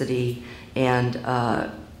obesity and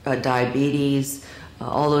diabetes,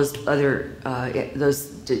 all those other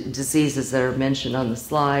diseases that are mentioned on the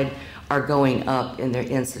slide are going up in their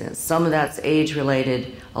incidence. Some of that's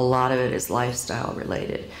age-related, a lot of it is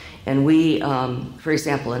lifestyle-related. And we, for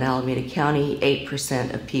example, in Alameda County,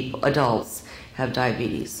 8% of adults have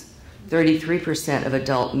diabetes. 33% of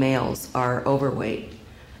adult males are overweight.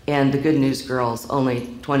 And the good news, girls, only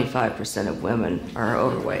 25% of women are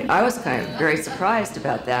overweight. I was kind of very surprised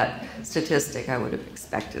about that statistic. I would have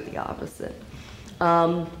expected the opposite.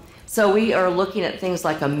 So we are looking at things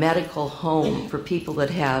like a medical home for people that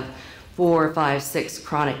have 4, 5, 6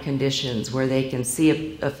 chronic conditions, where they can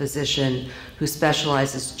see a physician who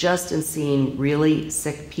specializes just in seeing really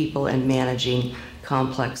sick people and managing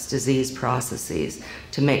complex disease processes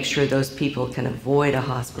to make sure those people can avoid a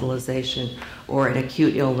hospitalization or an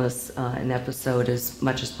acute illness, an episode, as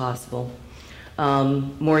much as possible.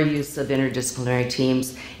 More use of interdisciplinary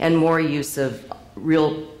teams and more use of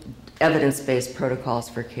real evidence-based protocols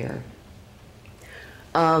for care.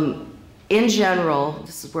 In general,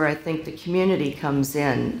 this is where I think the community comes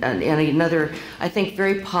in, and another, I think,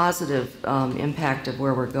 very positive impact of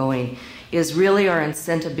where we're going is really our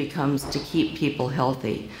incentive becomes to keep people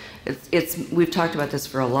healthy. We've talked about this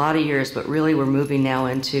for a lot of years, but really we're moving now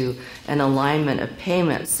into an alignment of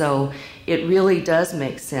payment. So it really does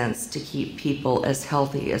make sense to keep people as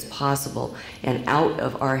healthy as possible and out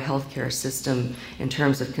of our healthcare system in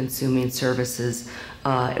terms of consuming services,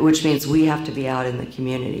 which means we have to be out in the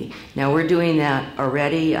community. Now, we're doing that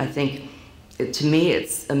already. I think, to me,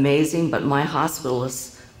 it's amazing, but my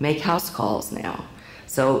hospitalists make house calls now.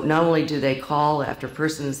 So not only do they call after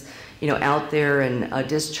person's out there and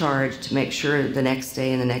discharged to make sure the next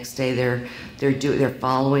day and the next day they're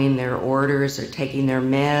following their orders, they're taking their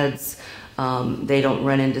meds, they don't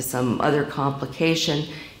run into some other complication.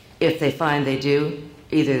 If they find they do,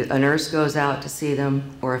 either a nurse goes out to see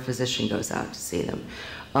them or a physician goes out to see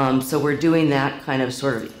them. So we're doing that kind of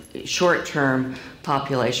sort of short-term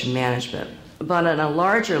population management. But on a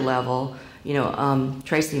larger level,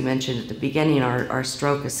 Tracy mentioned at the beginning our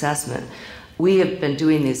stroke assessment. We have been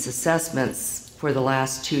doing these assessments for the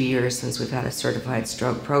last 2 years since we've had a certified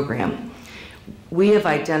stroke program. We have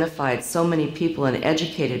identified so many people and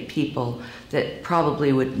educated people that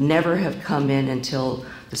probably would never have come in until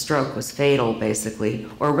the stroke was fatal, basically,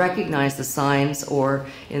 or recognized the signs, or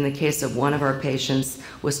in the case of one of our patients,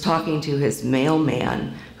 was talking to his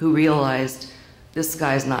mailman who realized this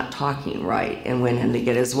guy's not talking right and went in to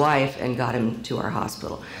get his wife and got him to our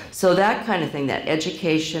hospital. So that kind of thing, that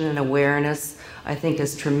education and awareness, I think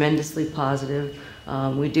is tremendously positive.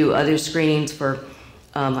 We do other screenings for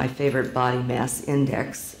my favorite body mass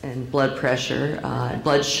index and blood pressure,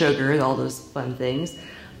 blood sugar, all those fun things.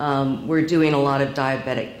 We're doing a lot of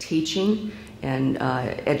diabetic teaching and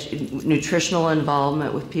nutritional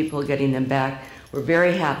involvement with people, getting them back. We're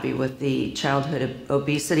very happy with the childhood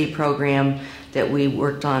obesity program that we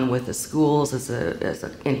worked on with the schools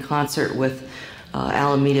in concert with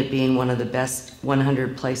Alameda being one of the best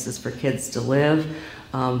 100 places for kids to live.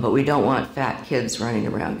 But we don't want fat kids running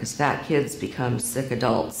around, because fat kids become sick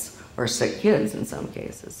adults or sick kids in some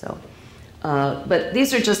cases. So, but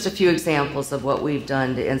these are just a few examples of what we've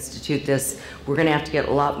done to institute this. We're going to have to get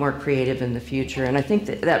a lot more creative in the future, and I think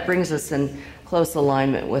that brings us in close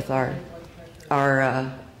alignment with our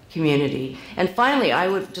community. And finally, I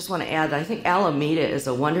would just want to add that I think Alameda is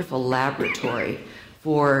a wonderful laboratory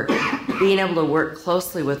for being able to work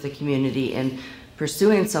closely with the community and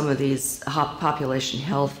pursuing some of these population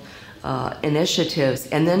health initiatives,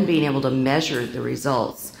 and then being able to measure the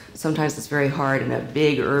results. Sometimes it's very hard in a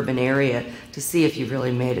big urban area to see if you've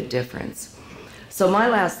really made a difference. So my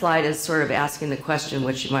last slide is sort of asking the question,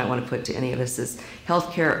 which you might want to put to any of us, is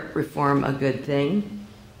healthcare reform a good thing?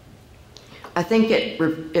 I think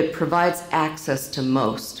it provides access to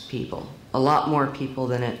most people, a lot more people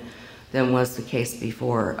than was the case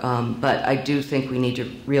before. But I do think we need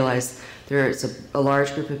to realize there is a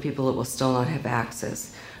large group of people that will still not have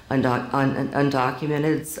access,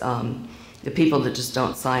 undocumented, the people that just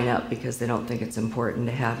don't sign up because they don't think it's important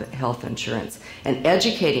to have health insurance. And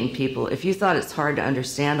educating people, if you thought it's hard to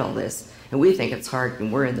understand all this, and we think it's hard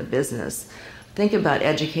and we're in the business, think about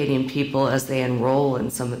educating people as they enroll in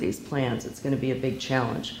some of these plans. It's going to be a big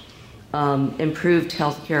challenge. Improved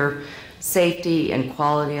healthcare safety and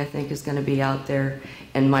quality, I think, is going to be out there.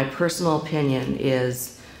 And my personal opinion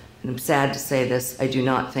is, and I'm sad to say this, I do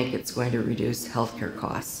not think it's going to reduce healthcare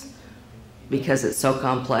costs because it's so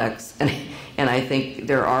complex. And I think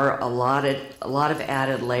there are a lot of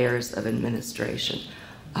added layers of administration.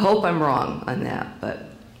 I hope I'm wrong on that, but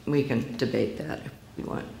we can debate that if we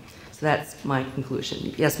want. So that's my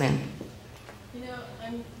conclusion. Yes, ma'am. You know,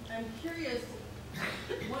 I'm curious.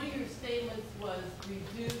 One of your statements was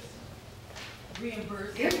reduce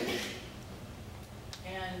reimbursements,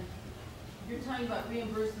 and you're talking about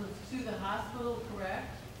reimbursements to the hospital,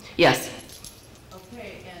 correct? Yes.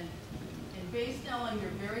 Okay, and based now on your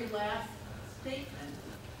very last statement,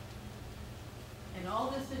 and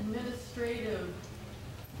all this administrative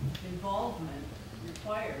involvement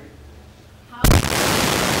required, how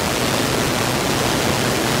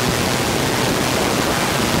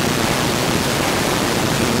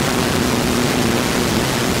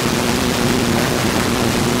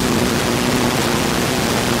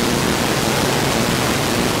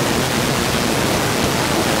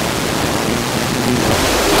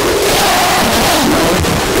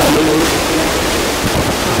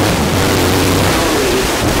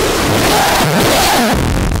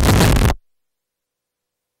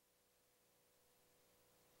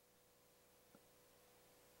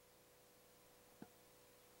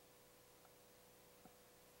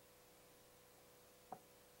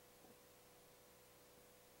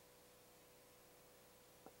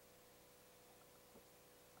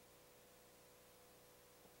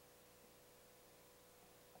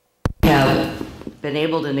been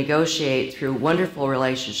able to negotiate through wonderful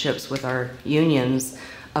relationships with our unions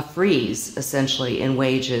a freeze, essentially, in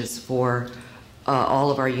wages for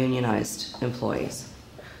all of our unionized employees.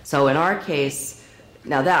 So in our case,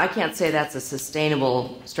 now that I can't say that's a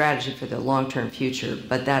sustainable strategy for the long-term future,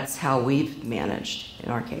 but that's how we've managed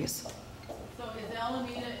in our case. So is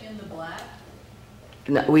Alameda in the black?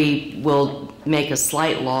 No, we will make a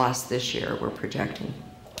slight loss this year, we're projecting.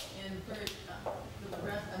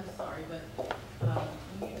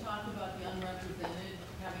 When you talk about the unrepresented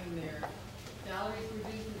having their salaries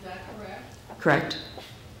reduced, is that correct? Correct.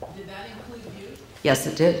 Did that include you? Yes,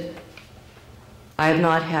 it did. I have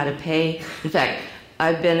not had a pay. In fact,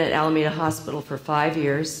 I've been at Alameda Hospital for 5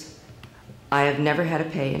 years. I have never had a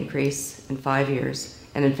pay increase in 5 years.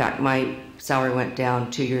 And in fact, my salary went down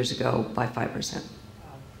 2 years ago by 5%.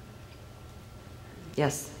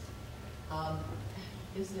 Yes?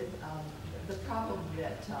 Is it the problem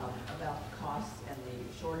that about the costs and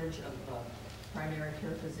the shortage of primary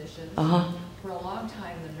care physicians. For a long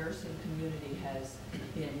time, the nursing community has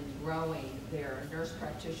been growing their nurse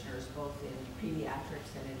practitioners both in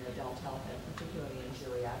pediatrics and in adult health, and particularly in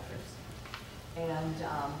geriatrics. And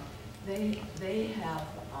they have,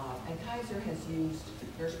 and Kaiser has used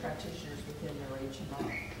nurse practitioners within their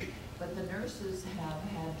HMO, but the nurses have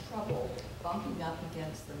had trouble bumping up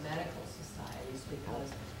against the medical societies because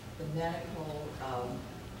the medical,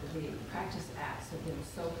 the practice acts have been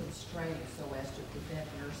so constrained so as to prevent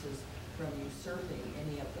nurses from usurping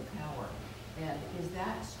any of the power. And is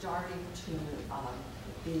that starting to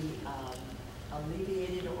be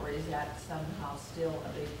alleviated, or is that somehow still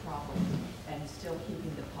a big problem and still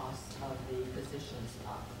keeping the costs of the physicians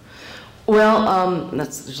up? Well,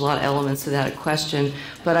 there's a lot of elements to that question,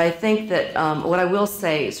 but I think that what I will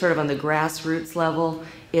say, sort of on the grassroots level,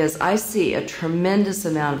 is I see a tremendous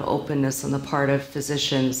amount of openness on the part of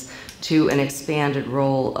physicians to an expanded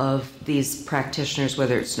role of these practitioners,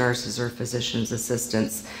 whether it's nurses or physicians'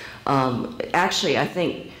 assistants. Actually, I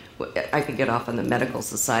think I could get off on the medical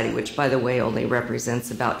society, which, by the way, only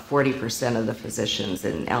represents about 40% of the physicians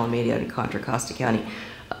in Alameda and Contra Costa County.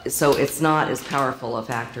 So it's not as powerful a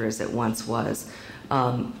factor as it once was.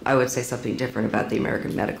 I would say something different about the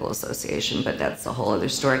American Medical Association, but that's a whole other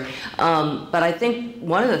story. But I think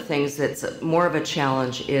one of the things that's more of a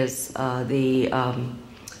challenge is the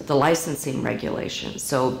licensing regulations.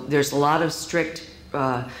 So there's a lot of strict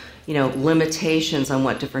limitations on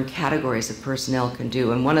what different categories of personnel can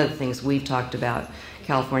do. And one of the things we've talked about,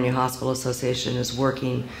 California Hospital Association, is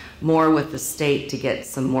working more with the state to get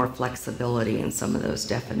some more flexibility in some of those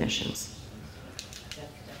definitions.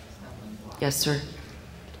 Yes, sir.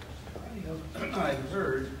 I've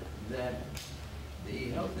heard that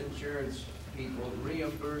the health insurance people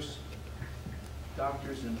reimburse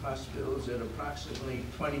doctors and hospitals at approximately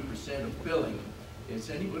 20% of billing. Is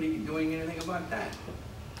anybody doing anything about that?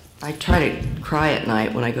 I try to cry at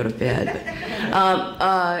night when I go to bed.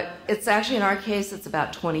 It's actually, in our case, it's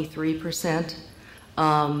about 23%.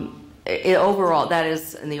 Overall, that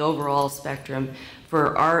is in the overall spectrum.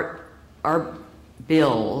 For our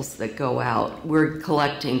bills that go out, we're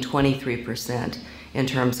collecting 23% in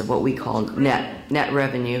terms of what we call net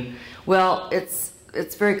revenue. Well,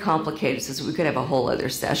 it's very complicated, so we could have a whole other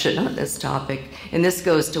session on this topic. And this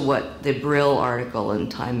goes to what the Brill article in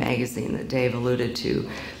Time magazine that Dave alluded to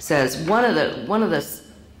says. One of the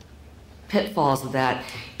pitfalls of that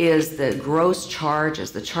is the gross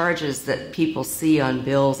charges, the charges that people see on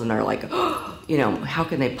bills and are like, oh, how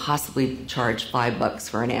can they possibly charge $5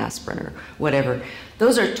 for an aspirin or whatever?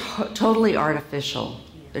 Those are totally artificial.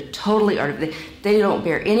 They're totally artificial. They don't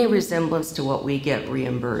bear any resemblance to what we get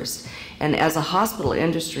reimbursed. And as a hospital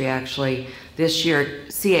industry, actually, this year,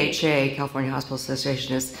 CHA, California Hospital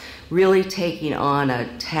Association, is really taking on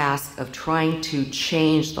a task of trying to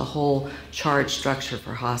change the whole charge structure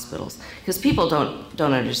for hospitals. Because people don't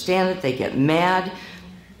understand it, they get mad.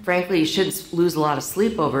 Frankly, you shouldn't lose a lot of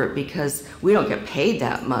sleep over it because we don't get paid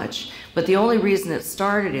that much. But the only reason it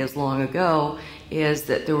started as long ago is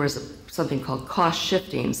that there was something called cost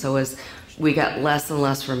shifting. So as we got less and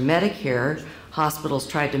less from Medicare, hospitals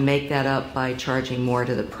tried to make that up by charging more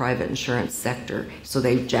to the private insurance sector. So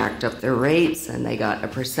they jacked up their rates and they got a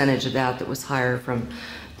percentage of that was higher from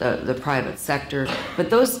the private sector. But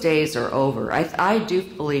those days are over. I do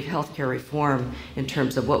believe healthcare reform in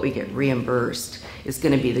terms of what we get reimbursed is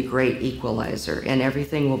going to be the great equalizer, and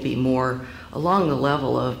everything will be more along the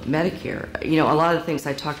level of Medicare. A lot of the things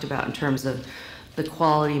I talked about in terms of the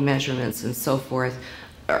quality measurements and so forth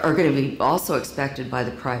are going to be also expected by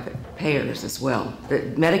the private payers as well.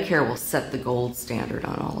 But Medicare will set the gold standard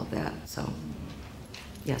on all of that. So,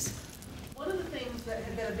 yes. One of the things that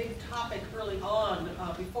had been a big topic early on,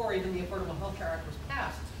 before even the Affordable Health Care Act was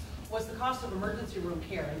passed, was the cost of emergency room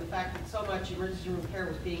care and the fact that so much emergency room care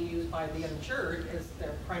was being used by the uninsured as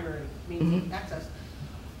their primary means of access.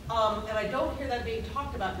 And I don't hear that being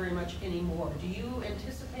talked about very much anymore. Do you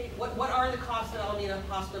anticipate, what are the costs at Alameda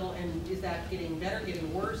Hospital, and is that getting better,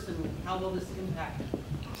 getting worse, and how will this impact?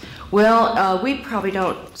 Well, we probably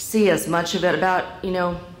don't see as much of it. About,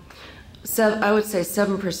 I would say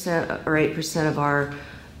 7% or 8% of our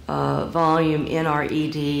volume in our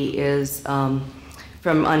ED is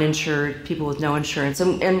from uninsured, people with no insurance.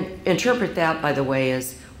 And interpret that, by the way,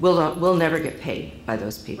 as we'll never get paid by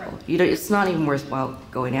those people. Right. It's not even worthwhile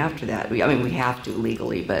going after that. We have to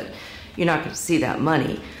legally, but you're not going to see that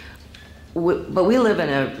money. But we live in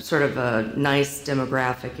a sort of a nice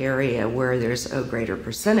demographic area where there's a greater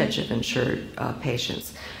percentage of insured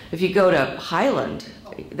patients. If you go to Highland,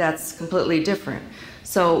 that's completely different.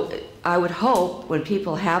 So I would hope when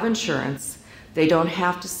people have insurance, they don't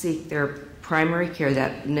have to seek their primary care,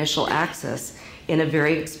 that initial access, in a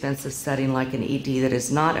very expensive setting like an ED that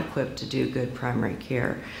is not equipped to do good primary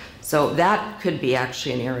care. So that could be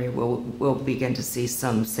actually an area where we'll begin to see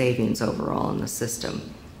some savings overall in the system.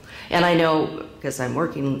 And I know, because I'm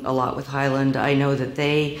working a lot with Highland, I know that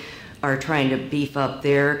they are trying to beef up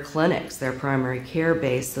their clinics, their primary care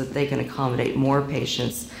base, so that they can accommodate more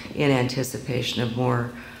patients in anticipation of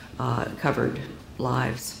more covered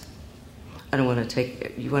lives. I don't want to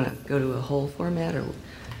take, you want to go to a whole format or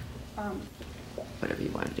whatever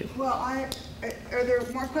you want to do? Well, are there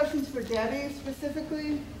more questions for Debbie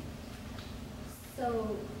specifically?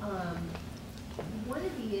 So, one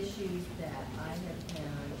of the issues that I have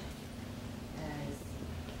found as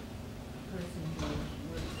a person who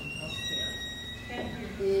works in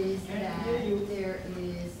healthcare is that there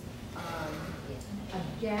is a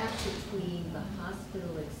gap between the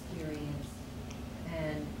hospital experience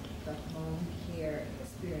and the home care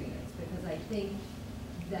experience, because I think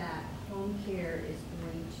that home care is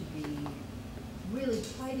going to be really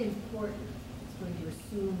quite important. It's going to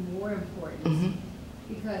assume more importance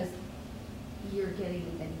because you're getting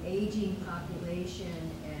an aging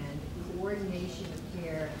population, and coordination of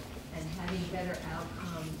care and having better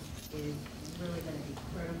outcomes is really going to be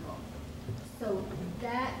critical. So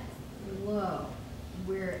that flow,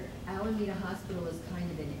 where Alameda Hospital is kind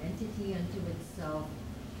of an entity unto itself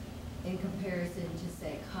in comparison to,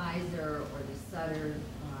 say, Kaiser or the Sutter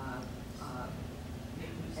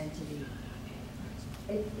entity,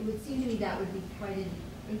 it would seem to me that would be quite an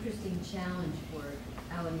interesting challenge for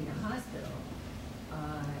Alameda Hospital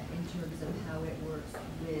in terms of how it works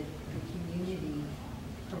with the community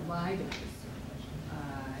providers.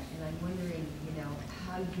 And I'm wondering, you know,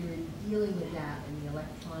 how you're dealing with that in the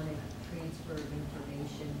electronic transfer of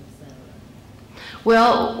information, et cetera.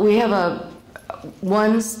 Well, we have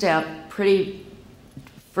one step pretty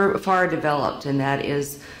far developed, and that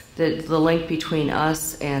is the link between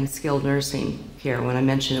us and skilled nursing care. When I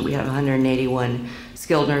mentioned that we have 181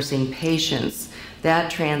 skilled nursing patients,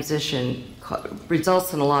 that transition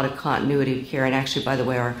results in a lot of continuity of care. And actually, by the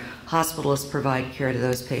way, our hospitalists provide care to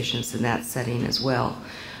those patients in that setting as well.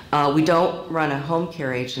 We don't run a home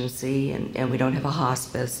care agency, and we don't have a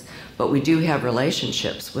hospice, but we do have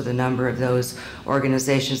relationships with a number of those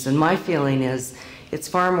organizations. And my feeling is it's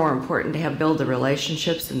far more important to build the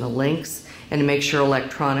relationships and the links and to make sure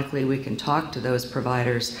electronically we can talk to those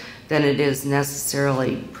providers than it is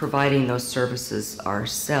necessarily providing those services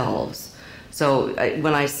ourselves. So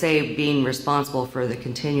when I say being responsible for the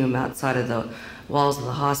continuum outside of the walls of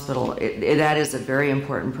the hospital, that is a very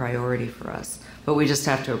important priority for us. But we just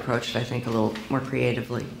have to approach it, I think, a little more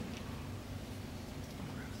creatively.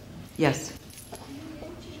 Yes? You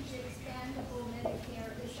mentioned expandable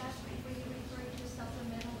Medicare. Is that were you referring to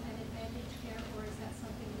supplemental and advantage care, or is that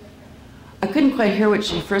something different? I couldn't quite hear what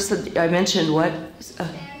she first said. I mentioned what? Expandable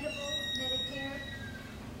Medicare?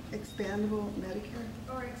 Expandable Medicare?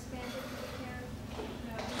 Or expanded Medicare?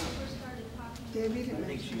 No, when we first started talking. I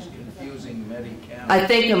think she's confusing Medi-Cal. I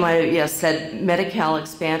think I might have, said Medi-Cal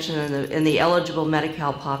expansion in the eligible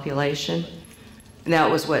Medi-Cal population. And that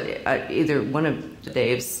was what either one of the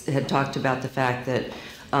Daves had talked about, the fact that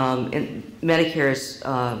Medicare's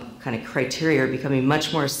kind of criteria are becoming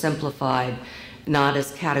much more simplified, not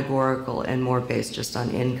as categorical and more based just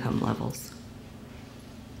on income levels.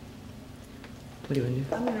 What do you want to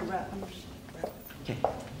do? I'm going to wrap. Okay.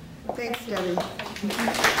 Thanks, Debbie.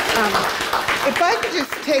 If I could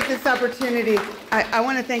just take this opportunity, I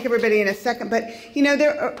want to thank everybody in a second, but you know,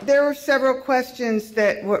 there were several questions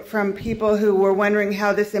that were from people who were wondering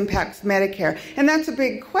how this impacts Medicare, and that's a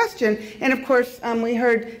big question. And of course, we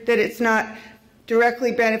heard that it's not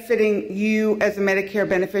directly benefiting you as a Medicare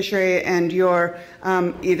beneficiary and your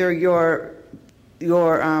either your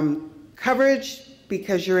coverage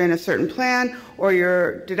because you're in a certain plan, or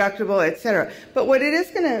your deductible, et cetera. But what it is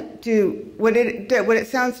going to do, what it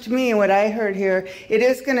sounds to me and what I heard here, it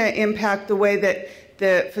is going to impact the way that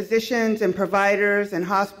the physicians and providers and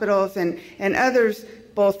hospitals and others,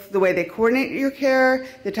 both the way they coordinate your care,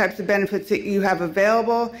 the types of benefits that you have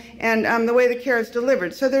available, and the way the care is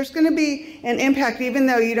delivered. So there's going to be an impact, even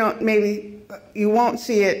though you won't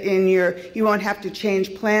see it you won't have to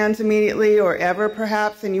change plans immediately or ever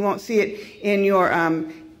perhaps, and you won't see it in your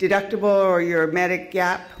deductible or your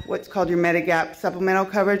Medigap, what's called your Medigap supplemental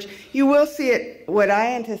coverage. You will see it, what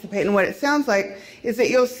I anticipate and what it sounds like, is that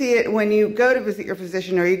you'll see it when you go to visit your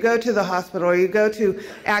physician or you go to the hospital or you go to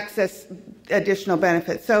access additional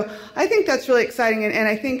benefits. So I think that's really exciting, and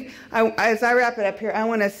I think as I wrap it up here, I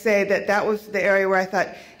want to say that that was the area where I thought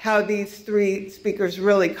how these three speakers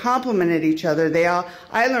really complemented each other.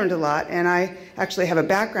 I learned a lot, and I actually have a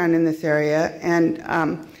background in this area, and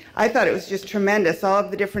I thought it was just tremendous, all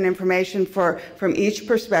of the different information from each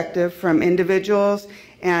perspective, from individuals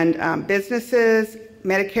and businesses,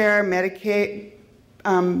 Medicare, Medicaid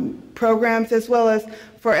programs, as well as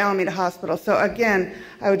for Alameda Hospital. So again,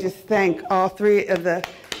 I would just thank all three of the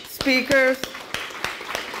speakers.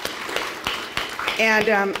 And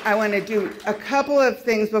I want to do a couple of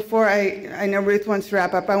things before I know Ruth wants to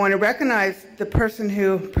wrap up. I want to recognize the person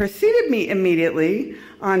who preceded me immediately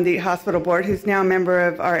on the hospital board, who's now a member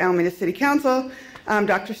of our Alameda City Council,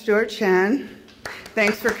 Dr. Stuart Chen.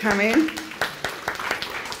 Thanks for coming.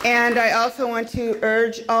 And I also want to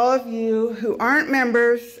urge all of you who aren't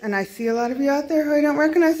members, and I see a lot of you out there who I don't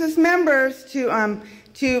recognize as members,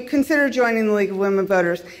 to consider joining the League of Women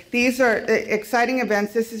Voters. These are exciting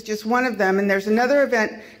events. This is just one of them, and there's another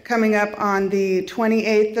event coming up on the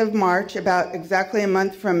 28th of March, about exactly a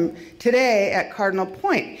month from today, at Cardinal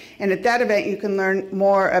Point. And at that event, you can learn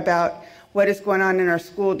more about what is going on in our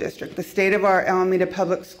school district, the state of our Alameda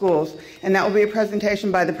Public Schools. And that will be a presentation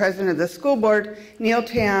by the president of the school board, Neil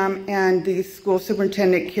Tam, and the school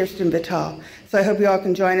superintendent, Kirsten Vitale. So I hope you all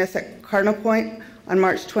can join us at Cardinal Point on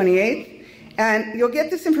March 28th. And you'll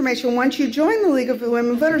get this information once you join the League of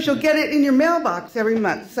Women Voters. You'll get it in your mailbox every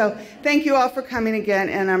month. So thank you all for coming again.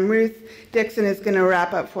 And Ruth Dixon is going to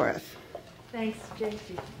wrap up for us. Thanks,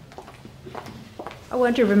 J.C. I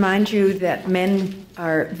want to remind you that men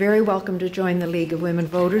are very welcome to join the League of Women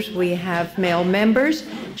Voters. We have male members.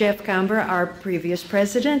 Jeff Camber, our previous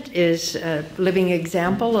president, is a living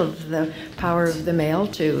example of the power of the male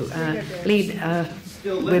to lead a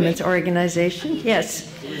women's organization. Yes.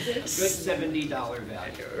 Good $70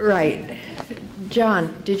 value. Right.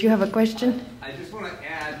 John, did you have a question? I just want to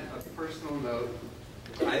add a personal note.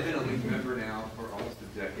 I've been a League member now for almost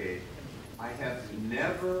a decade. I have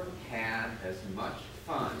never had as much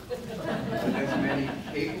fun with as many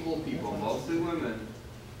capable people, mostly women,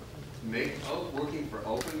 working for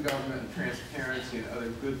open government and transparency and other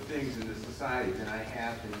good things in this society than I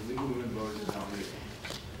have in the League of Women Voters in Alameda.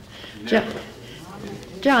 Never.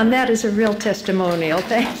 John, that is a real testimonial.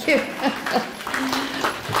 Thank you.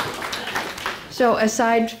 So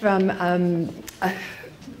aside from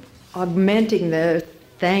augmenting the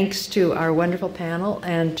thanks to our wonderful panel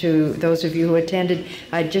and to those of you who attended,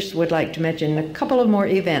 I just would like to mention a couple of more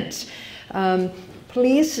events.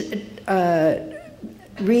 Please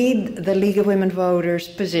read the League of Women Voters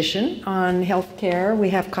position on health care. We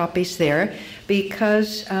have copies there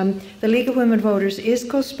because the League of Women Voters is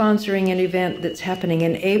co-sponsoring an event that's happening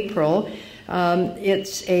in April.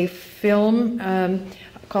 It's a film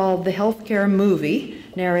called The Healthcare Movie,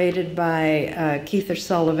 narrated by Keith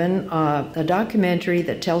Sullivan, a documentary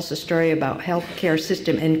that tells the story about healthcare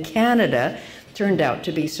system in Canada. Turned out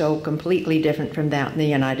to be so completely different from that in the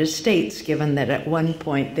United States, given that at one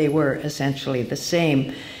point they were essentially the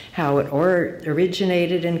same. How it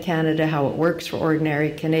originated in Canada, how it works for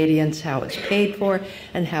ordinary Canadians, how it's paid for,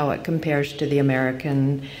 and how it compares to the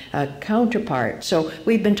American counterpart. So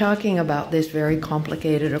we've been talking about this very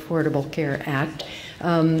complicated Affordable Care Act.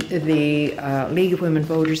 The League of Women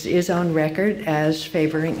Voters is on record as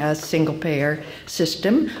favoring a single-payer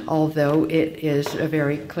system, although it is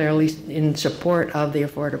very clearly in support of the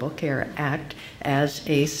Affordable Care Act as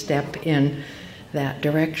a step in that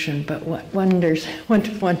direction. But what wonders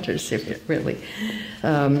if it really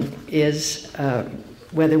is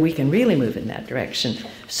whether we can really move in that direction.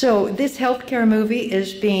 So this healthcare movie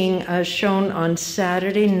is being shown on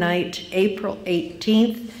Saturday night, April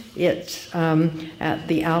 18th. It's at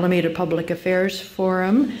the Alameda Public Affairs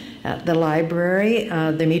Forum at the library,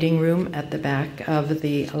 the meeting room at the back of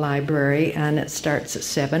the library, and it starts at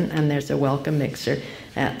 7, and there's a welcome mixer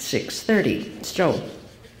at 6:30. So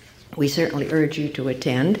we certainly urge you to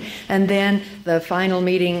attend. And then the final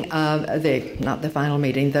meeting of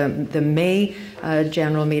the May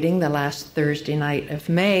general meeting, the last Thursday night of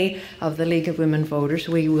May of the League of Women Voters,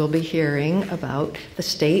 we will be hearing about the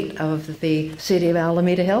state of the City of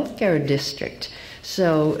Alameda Healthcare District.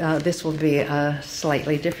 So this will be a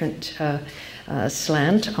slightly different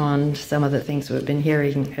slant on some of the things we've been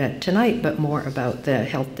hearing tonight, but more about the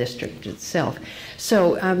health district itself.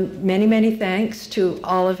 So many, many thanks to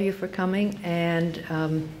all of you for coming, and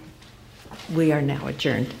we are now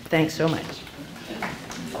adjourned. Thanks so much.